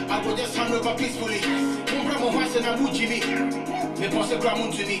 I go just hand over peacefully. Mumbramo once and I'm Jimmy. Me pass a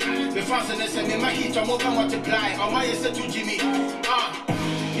gram to me. Me fast and say me my heat, I'm more than multiply. Or my is to Jimmy.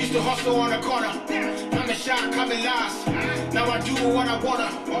 Used to hustle on the corner. I'm a shot coming last. Now I do what I wanna.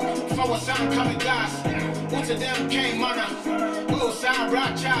 If I was sound coming glass. One of them came mana. Oh, sound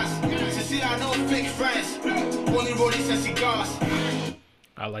rock chas. To see I know fake friends. Only rolling and cigars.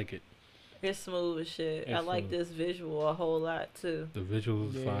 I like it. It's smooth as shit. It's I like smooth. this visual a whole lot too. The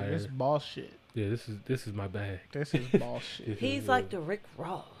visuals Yeah, fire. it's boss shit. Yeah, this is my bag. This is boss shit. He's like the Rick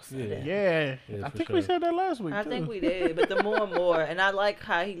Ross. Yeah. of that. Yeah, Yeah, I for think sure. we said that last week. I too. think we did, but the more and more, and I like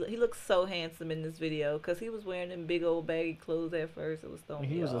how he looks so handsome in this video because he was wearing them big old baggy clothes at first. It was throwing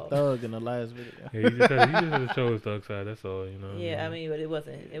He me was a off. thug in the last video. Yeah, he just had to show his thug side. That's all, you know. Yeah, I mean, but it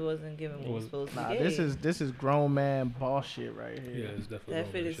wasn't giving what it was supposed to Nah, be. this is grown man boss shit right here. Yeah, it's definitely That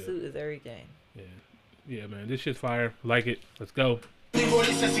all fitted shit. suit is everything. Yeah, yeah, man, this shit's fire. Like it. Let's go. Only rolling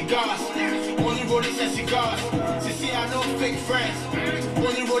and cigars. Only rolling and cigars. To see I know fake friends.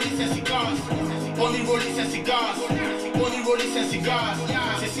 Only rolling and cigars. Only rolling and cigars. Only rolling and cigars.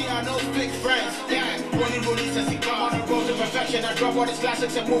 To see I know fake friends. Only rolling and cigars. On the road to perfection, I drop all these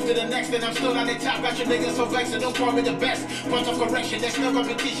classics and move to the next. And I'm still on the top. Got your niggas so vexed, so don't call me the best. Point of correction, there's no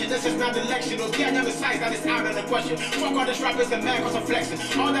competition. This is not election. Don't get never size, that is out of the question. Fuck all these rappers and man, cause I'm flexing.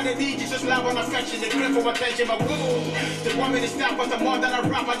 All that they need is just love and affection. They crave for attention, but whoa. They want me to stop, but the more that I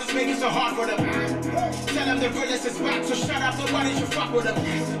rap, I just make it so hard for them. Tell them the realest is back, so shut up, nobody should fuck with them.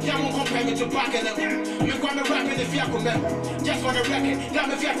 Y'all won't compare me to backing them. Me gonna rapping if y'all come just for the record, y'all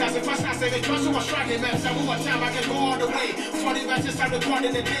me fiat as if I say the trust who was striking them. So one more time I can go all the way. 40 verses I record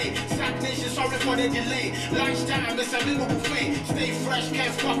in a day. Sack Nation, sorry for the delay. Lunchtime, it's a little buffet. Stay fresh,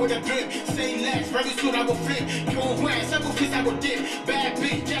 can't fuck with a drip. Say less, very soon I will flip. Go where, several feet I will dip. Bad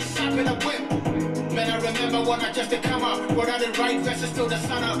bitch, just stop in a whip. Man, I remember when I just did come out. But I didn't write verses till the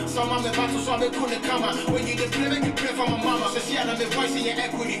sun up. So I'm about to so I couldn't come out. When you did play, make you play for my mama. So see, I done been voicing your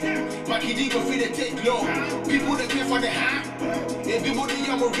equity. My kiddy go feel the take low. People that pay for the high. They people that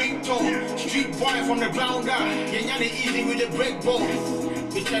young ringtone. Street boy from the ground up. Yeah, y'all easy with the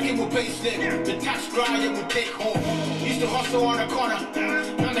breakbone. The checking will pay slip. The tax grind will take home. Used to hustle on the corner.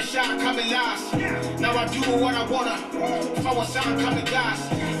 I'm a shot coming last. Now I do what I wanna. If I was sound coming last.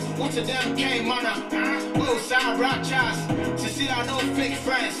 One of them came mana. Oh, sound rock chas. To see I know fake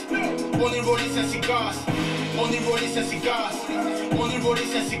friends. Only rollies and cigars. Only rollies and cigars. Only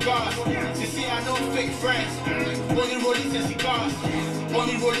rollies and cigars. To see I know fake friends. Only rollies and cigars.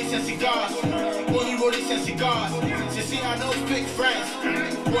 Only rollies and cigars. Only rollies and cigars. To see I know fake friends.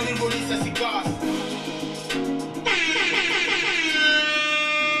 Only rollies and cigars.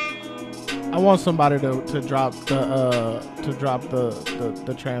 I want somebody to drop the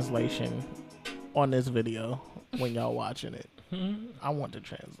translation on this video when y'all watching it. I want the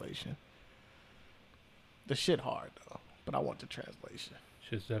translation. The shit hard though, but I want the translation.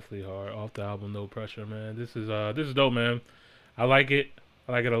 Shit's definitely hard. Off the album, No Pressure, man. This is dope, man. I like it.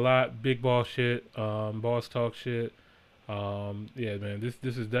 I like it a lot. Big boss shit. Boss talk shit. Yeah, man.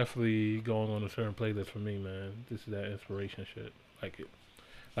 This is definitely going on a certain playlist for me, man. This is that inspiration shit. Like it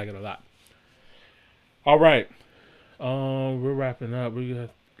a lot. All right. We're wrapping up. We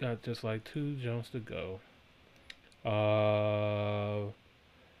got just like 2 jumps to go. All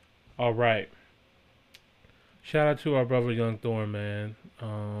right. Shout out to our brother Young Thorn, man.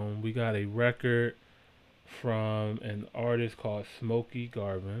 We got a record from an artist called Smokey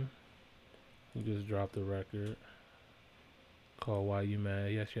Garvin. Who just dropped a record called Why You Mad.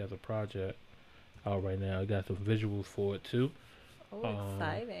 He actually has a project out right now. He got some visuals for it too. Oh,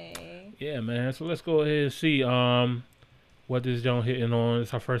 exciting. Yeah, man. So let's go ahead and see what this Joan hitting on.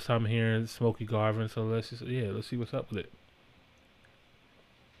 It's our first time hearing Smokey Garvin, so let's see what's up with it.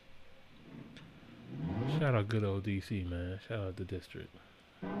 Shout out good old DC, man. Shout out the district.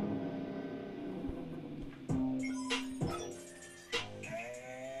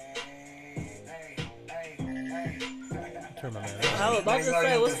 turn my man. I was about to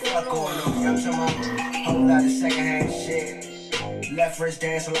say, what's going on? I'm talking about whole lot of secondhand shit. Left wrist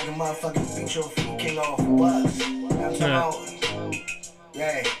dancing like a motherfucking beat your feet king off bucks. I'm talking about,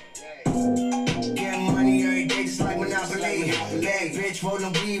 yeah. Getting money every day just like Monopoly. Bad bitch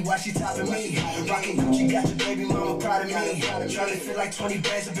rolling weed while she topping me. Rockin' Gucci, got your baby mama proud of me. Tryna fit like 20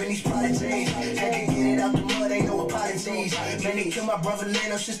 bands up in these prodigies. Had to get it out the mud, ain't no apologies. Man, they kill my brother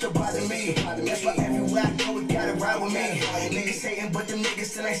Lano, shit still bother me. That's why everywhere I go, it gotta ride with me. Niggas hating, but them niggas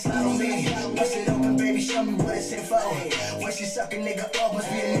still ain't slide on me. Bust it open, baby, show me what it's in for. When she suck a nigga up, must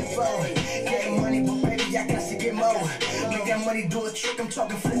be an info. Getting money, but baby, I got to get more. Make that money do a trick, I'm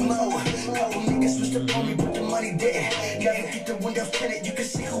talking flip mode. Couple niggas switched up on me, but the money didn't. Never get the windows tinted, you can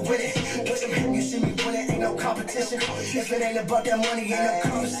see who with it. With some him, you see me winning, ain't no competition. If it ain't about that money, ain't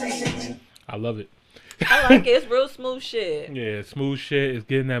no conversation. I love it. I like it. It's real smooth shit. Yeah, smooth shit. It's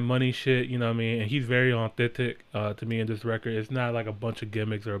getting that money shit, you know what I mean? And he's very authentic to me in this record. It's not like a bunch of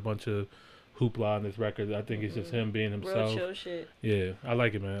gimmicks or a bunch of hoopla on this record. I think it's just him being himself. Real chill shit. Yeah, I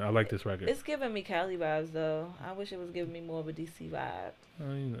like it, man. I like this record. It's giving me Cali vibes, though. I wish it was giving me more of a DC vibe. You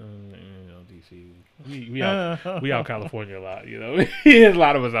know, DC. We out California a lot, you know? There's a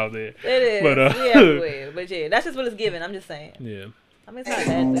lot of us out there. It is. But, everywhere. But yeah, that's just what it's giving. I'm just saying. Yeah. I mean, it's not a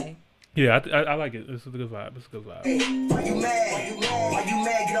bad thing. Yeah, I like it. It's a good vibe. It's a good vibe. Why you mad? Why you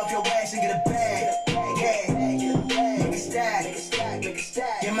mad? Get off your ass and get a bag. Yeah. Make it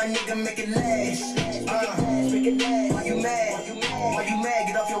stack. Yeah, my nigga make it last. Why you mad? Why you mad?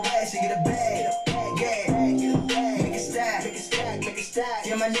 Get off your ass and get a bag. Yeah. Make it stack.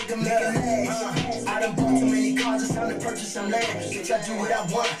 Yeah, my nigga make it last. I done bought too many cars. It's time to purchase some land. Bitch, I do what I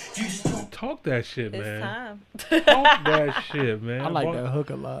want. You just do. Talk that shit, man. It's time. Talk that shit, man. I like that hook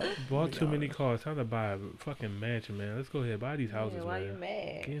a lot. Bought too many cars. Time to buy a fucking mansion, man. Let's go ahead. Buy these houses, Why man. you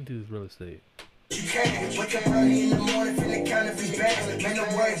mad? Get into this real estate. You can wake up early in the morning, finna count if it's bad. Man,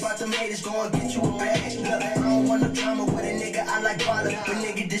 don't worry about them haters, go and get you a bag. Look, I don't want no drama with a nigga, I like baller. But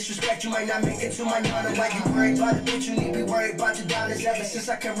nigga disrespect, you might not make it to my yard. Why you worried about it, bitch? You need to be worried about your dollars. Ever since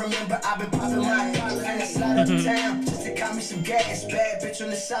I can remember, I've been popping my collar. And I slide up to town just to cop me some gas. Bad bitch on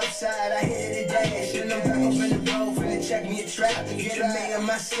the south side, I hit it and dash. Then I'm back up in the road, finna check me a trap. Get a man in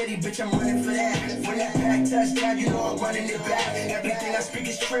my city, bitch, I'm running for that. When that pack touchdown, you know I'm running it back. Everything I speak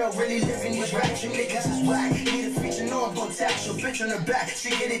is trail, really living these raps. You niggas is whack. Need a feature, know I'm gon' tax your bitch on her back.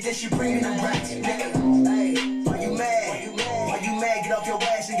 She get it, then she bring me them racks. Nigga, hey, why you mad? Why you mad? Get off your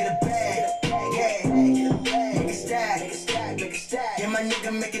ass and get a bag. Yeah, make it stack. Yeah, my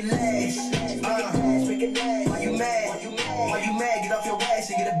nigga make it last. Why you mad? Why you mad? Get off your ass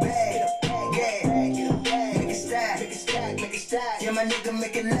and get a bag. Yeah, make it stack. Yeah, my nigga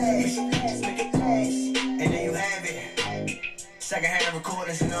make it last. And then you have it. Secondhand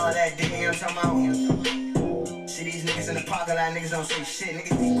recordings and all that, dig, you know what I'm talking about? See these niggas in the parking lot, niggas don't say shit,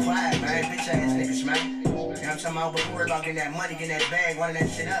 niggas be quiet, man, bitch ass niggas, man. You know what I'm talking about? But we worry about getting that money, getting that bag, running that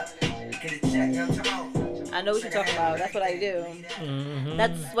shit up, get a check, you know what I'm talking about? I know what you're talking about. That's what I do.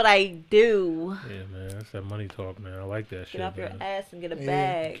 That's what I do. Yeah, man. That's that money talk, man. I like that shit. Get off your man. ass and get a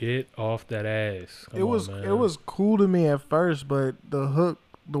bag. Get off that ass. Come It was on, man. it was cool to me at first, but the hook,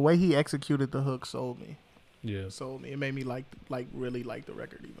 the way he executed the hook, sold me. Yeah. Sold me. It made me really like the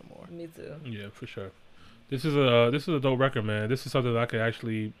record even more. Me too. Yeah, for sure. This is a dope record, man. This is something that I could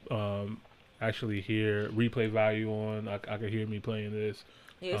actually hear replay value on. I could hear me playing this.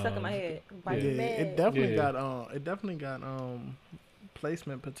 Yeah, it's stuck in my head. Yeah, it definitely got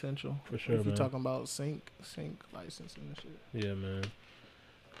placement potential for sure. If you're man. talking about sync licensing and shit. Yeah, man.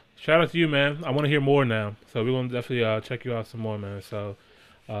 Shout out to you, man. I want to hear more now, so we're gonna definitely check you out some more, man. So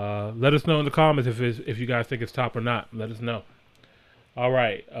let us know in the comments if you guys think it's top or not. Let us know. All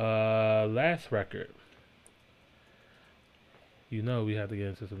right, last record. You know we have to get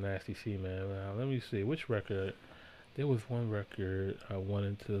into some Nasty C, man. Now, let me see which record. There was one record I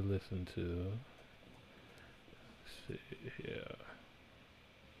wanted to listen to. Let's see, yeah.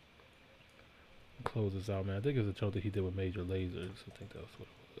 Close this out, man. I think it's a joke that he did with Major Lasers. I think that's what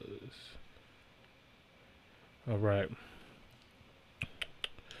it was. All right.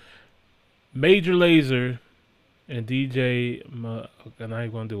 Major Lazer and DJ. And I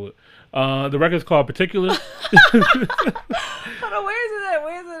ain't gonna do it. The record's called Particular. Hold on, where is it at?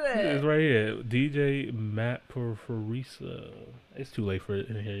 Where is it at? It's right here. DJ Matt Perforisa. It's too late for it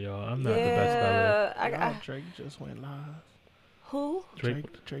in here, y'all. I'm not the best speller. Drake just went live. Who?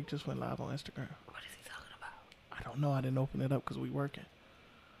 Drake just went live on Instagram. What is he talking about? I don't know. I didn't open it up because we working.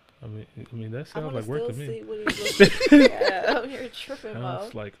 I mean that sounds like work to me. See what he's looking at. I'm here tripping,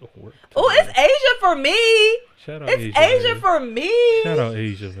 sounds like work. Oh, it's Asia for me. Shout out it's Asia man. for me. Shout out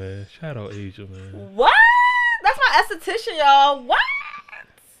Asia, man. Shout out Asia, man. What? That's my esthetician, y'all. What?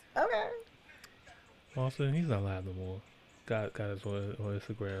 Okay. Austin, he's not live no more. Got us on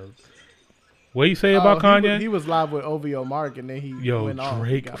Instagram. What you say about Kanye? He was live with OVO Mark, and then he went off.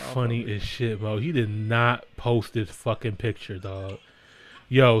 Drake funny as shit, bro. He did not post this fucking picture, dog.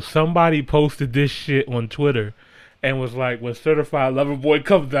 Yo, somebody posted this shit on Twitter and was like, when Certified Lover Boy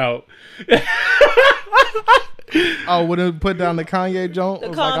comes out. Oh, when it put down the Kanye joint? The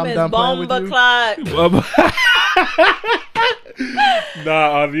was like, I'm comments, done playing with bomba you. clock.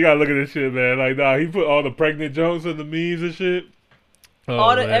 Nah, you gotta look at this shit, man. Like, nah, he put all the pregnant jokes in the memes and shit. Oh,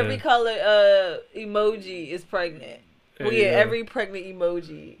 all the man. every color emoji is pregnant. Well, yeah, every pregnant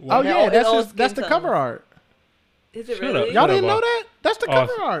emoji. Oh yeah, that's the cover art. Is it Shut really? up. Y'all didn't know that? That's the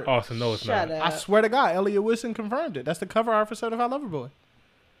cover Austin, art. Austin, no, it's Shut not. up. I swear to God, Elliot Wilson confirmed it. That's the cover art for Certified Lover Boy.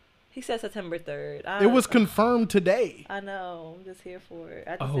 He said September 3rd. It was confirmed today. I know. I'm just here for it.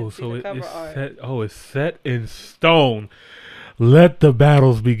 I just Oh, didn't see so the cover it's art. set. Oh, it's set in stone. Let the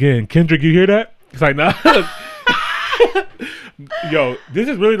battles begin. Kendrick, you hear that? It's like, nah. Yo, this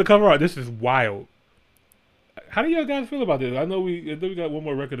is really the cover art. This is wild. How do y'all guys feel about this? I know we got one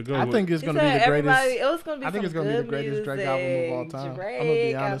more record to go. I think it's He going to be said the greatest. everybody- It was gonna be I think some it's going to be the good greatest Drake album of all music. time. I'm Drake, going to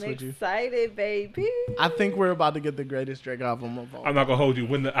be honest with you. excited, baby. I think we're about to get the greatest Drake album of all I'm not gonna hold you.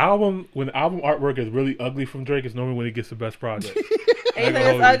 When the album artwork is really ugly from Drake, it's normally when he gets the best project. And you think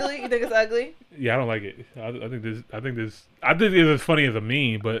it's ugly? You think it's ugly? Yeah, I don't like it. I think it's funny as a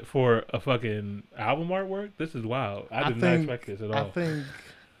meme, but for a fucking album artwork, this is wild. I did not expect this at all.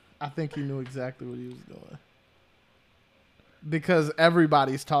 I think he knew exactly what he was doing. Because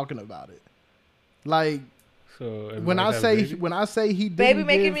everybody's talking about it. Like, so when I say he didn't Baby give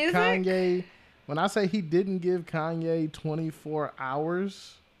making music? Kanye, when I say he didn't give Kanye 24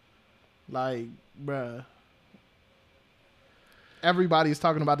 hours, like, bruh, everybody's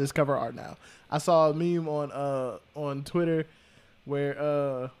talking about this cover art now. I saw a meme on Twitter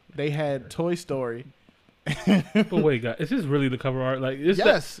where they had Toy Story. But wait, guys, is this really the cover art? Like, this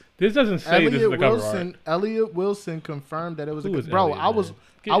this doesn't say Elliot this is the cover Wilson, art. Elliot Wilson confirmed that it was Who is bro. Elliot, I was man?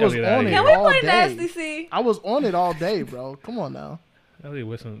 Get I was Elliot out on of it here. Can we all play day. Nasty C? I was on it all day, bro. Come on now. Elliot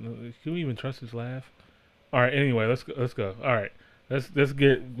Wilson, can we even trust his laugh? All right, anyway, let's go. All right, let's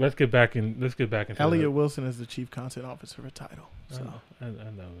get back into Elliot Wilson is the chief content officer for Tidal. So I know,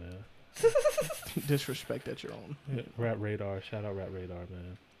 man. disrespect at your own. Yeah, Rap Radar, shout out Rap Radar,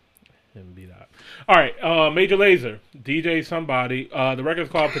 man. Him beat out. All right, Major Lazer, DJ somebody. The record's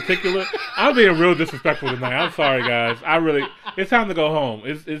called Particular. I'm being real disrespectful tonight. I'm sorry, guys. It's time to go home.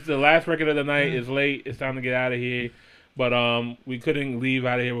 It's the last record of the night. It's late. It's time to get out of here. But we couldn't leave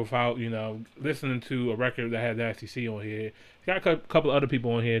out of here without listening to a record that had Nasty C on here. Got a couple other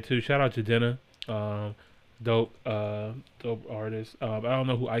people on here too. Shout out to Jenna, dope artist. I don't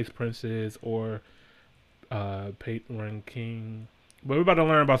know who Ice Prince is or Peyton King. But we're about to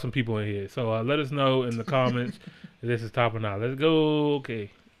learn about some people in here. So let us know in the comments if this is top or not. Let's go.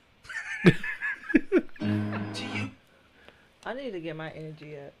 Okay. I need to get my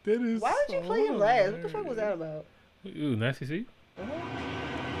energy up. That is Why did you play him last? What the fuck was that about? Ooh, Nasty C?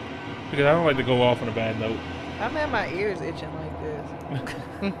 Because I don't like to go off on a bad note. I'm at my ears itching like this.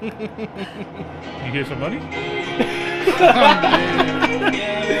 You hear some money?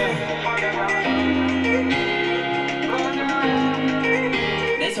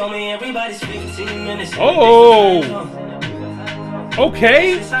 They told me everybody's 15 minutes. Oh!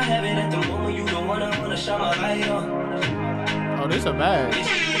 Okay. Since I have it at the moment, you don't wanna shine my light on. Oh, this a bag.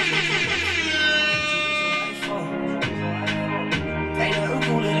 Ain't nothing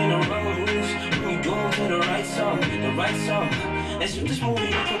cooler than the wrong moves when you doing to the right song. Let's shoot this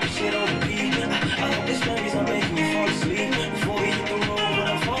movie and put the shit on the beat. I hope this memories are making me fall asleep. Before we hit the road, when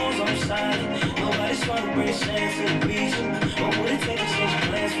our phones on silent. Nobody's trying to bring sand to the beach. What would it take to change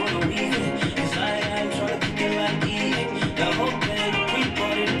plans for the weekend? Cause I ain't trying to kick it like E. The whole band, the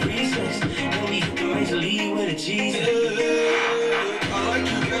pre-party, the pre-sex. Then we hit the major league with a G's. I like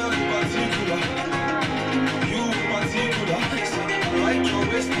you, girl, in particular. You in particular. I like your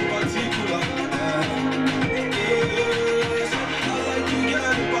waist in particular. Yes, I like you,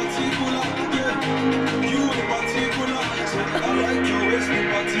 girl, in particular. Yeah, you in particular. I like your waist in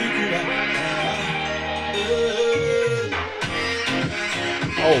particular.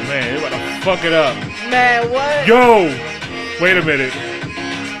 Oh, man. They about to fuck it up. Man, what? Yo! Wait a minute.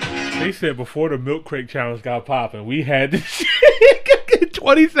 They said before the Milk Crate Challenge got popping, we had this shit in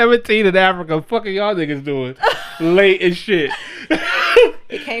 2017 in Africa. Fucking y'all niggas doing late as shit.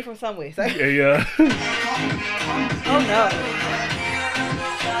 It came from somewhere. So. Yeah. Oh no.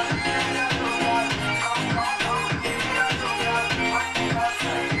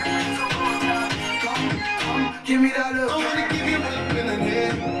 Give Give me that love. I wanna give you love in the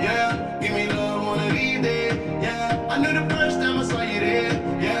head, yeah. Give me love, wanna leave there, yeah. I knew the first time I saw you there,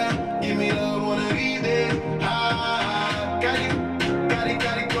 yeah. Give me love, wanna leave there. Ah, got it,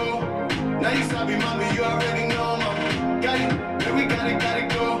 go. Now you sabi, mommy, you already know, mama. Got it, then we gotta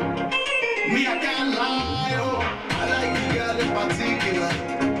go. Me, I can't lie, oh. I like you, girl, in particular.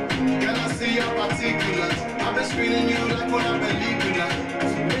 Can I see your particulars? I've been screening you like when I've been leaving her.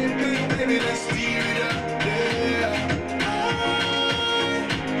 Baby, let's steer it up, yeah.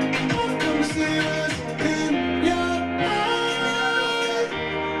 I've come serious in your eyes.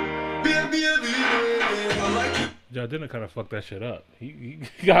 Baby, I like you. John Denver kind of fucked that shit up.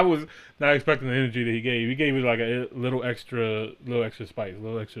 I was not expecting the energy that he gave. He gave it like a little extra spice,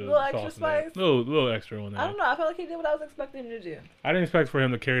 little extra spice. Little extra on that. I don't know. I felt like he did what I was expecting him to do. I didn't expect for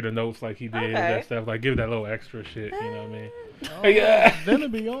him to carry the notes like he did. That stuff, like give that little extra shit. You know what I mean? Oh, yeah, Denver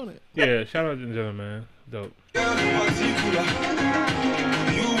be on it. Yeah, shout out to Denver, man. Dope.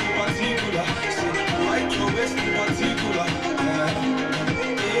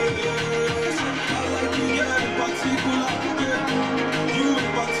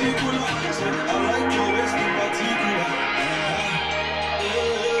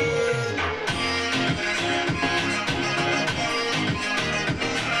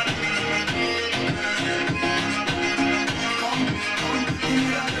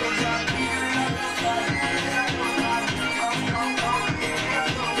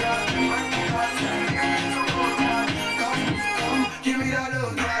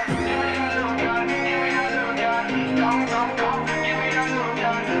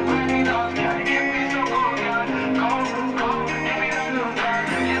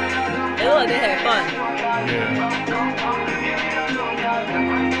 They had fun.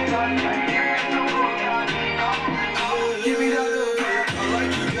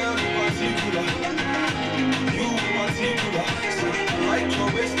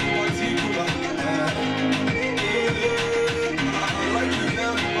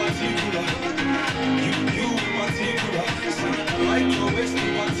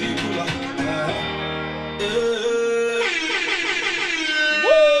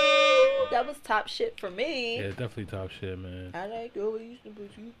 That was top shit for me. Yeah, definitely top shit, man. I like always the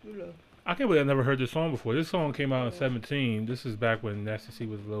particular. I can't believe I never heard this song before. This song came out in 2017. This is back when Nasty C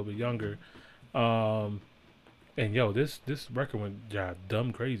was a little bit younger. And yo, this record went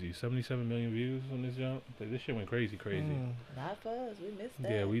dumb crazy. 77 million views on this jump. Like, this shit went crazy. Not for us. We missed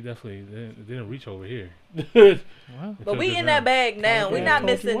that. Yeah, we definitely didn't reach over here. Wow. But we in that bag now. We not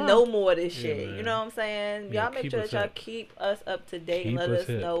missing no more of this shit. Man. You know what I'm saying? Yeah, y'all make sure that y'all keep us up to date and let us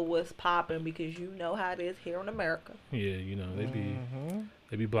know what's popping, because you know how it is here in America. Yeah, you know, they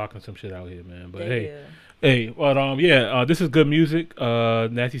be blocking some shit out here, man. But this is good music.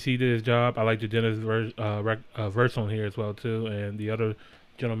 Nasty C did his job. I like Jenna's verse on here as well too, and the other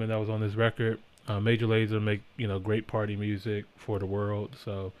gentleman that was on this record. Major Lazer make great party music for the world,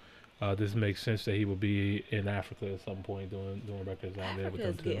 so this makes sense that he will be in Africa at some point doing records down there with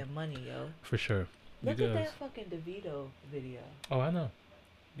them too. Getting money, yo. For sure. Look at that fucking DeVito video. Oh, I know.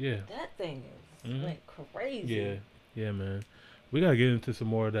 Yeah. That thing went crazy. Yeah, man. We gotta get into some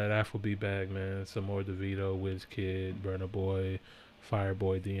more of that Afrobeat bag, man. Some more DeVito, WizKid, Burna Boy,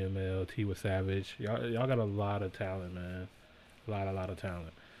 Fireboy, DML, Tiwa Savage. Y'all got a lot of talent, man. A lot of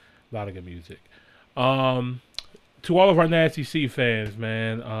talent. A lot of good music. To all of our Nasty C fans,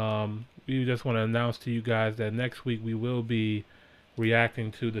 man, we just want to announce to you guys that next week we will be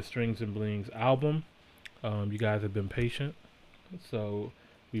reacting to the Strings and Blings album. You guys have been patient, so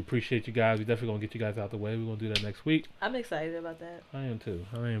we appreciate you guys. We definitely gonna get you guys out the way. We're gonna do that next week. I'm excited about that. I am too.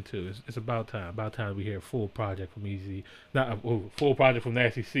 It's about time. About time we hear a full project from Easy. Not full project from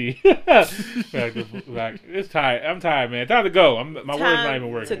Nasty C. It's tired. I'm tired, man. Time to go. My words not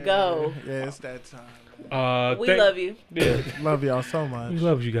even working. To go. Yeah, it's that time. We love you. Yeah. Love y'all so much. We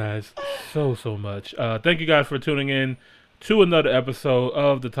love you guys so much. Thank you guys for tuning in to another episode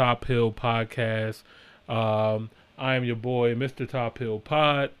of the Top Hill Podcast. I am your boy, Mr. Top Hill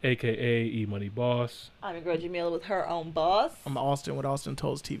Pod, a.k.a. E-Money Boss. I'm your girl Jamila with her own boss. I'm Austin with Austin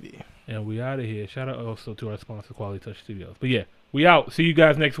Toes TV. And we out of here. Shout out also to our sponsor, Quality Touch Studios. But yeah, we out. See you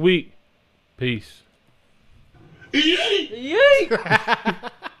guys next week. Peace. Yay!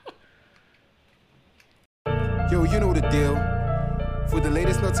 Yo, you know the deal. For the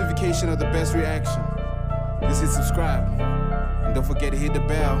latest notification of the best reaction, just hit subscribe. And don't forget to hit the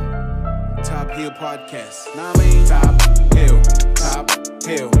bell. Top Hill Podcast. Nah, I mean, Top Hill, Top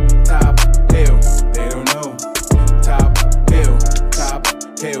Hill, Top Hill. They don't know. Top Hill, Top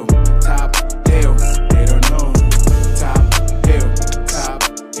Hill, Top Hill. They don't know. Top Hill, Top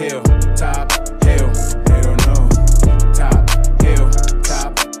Hill, Top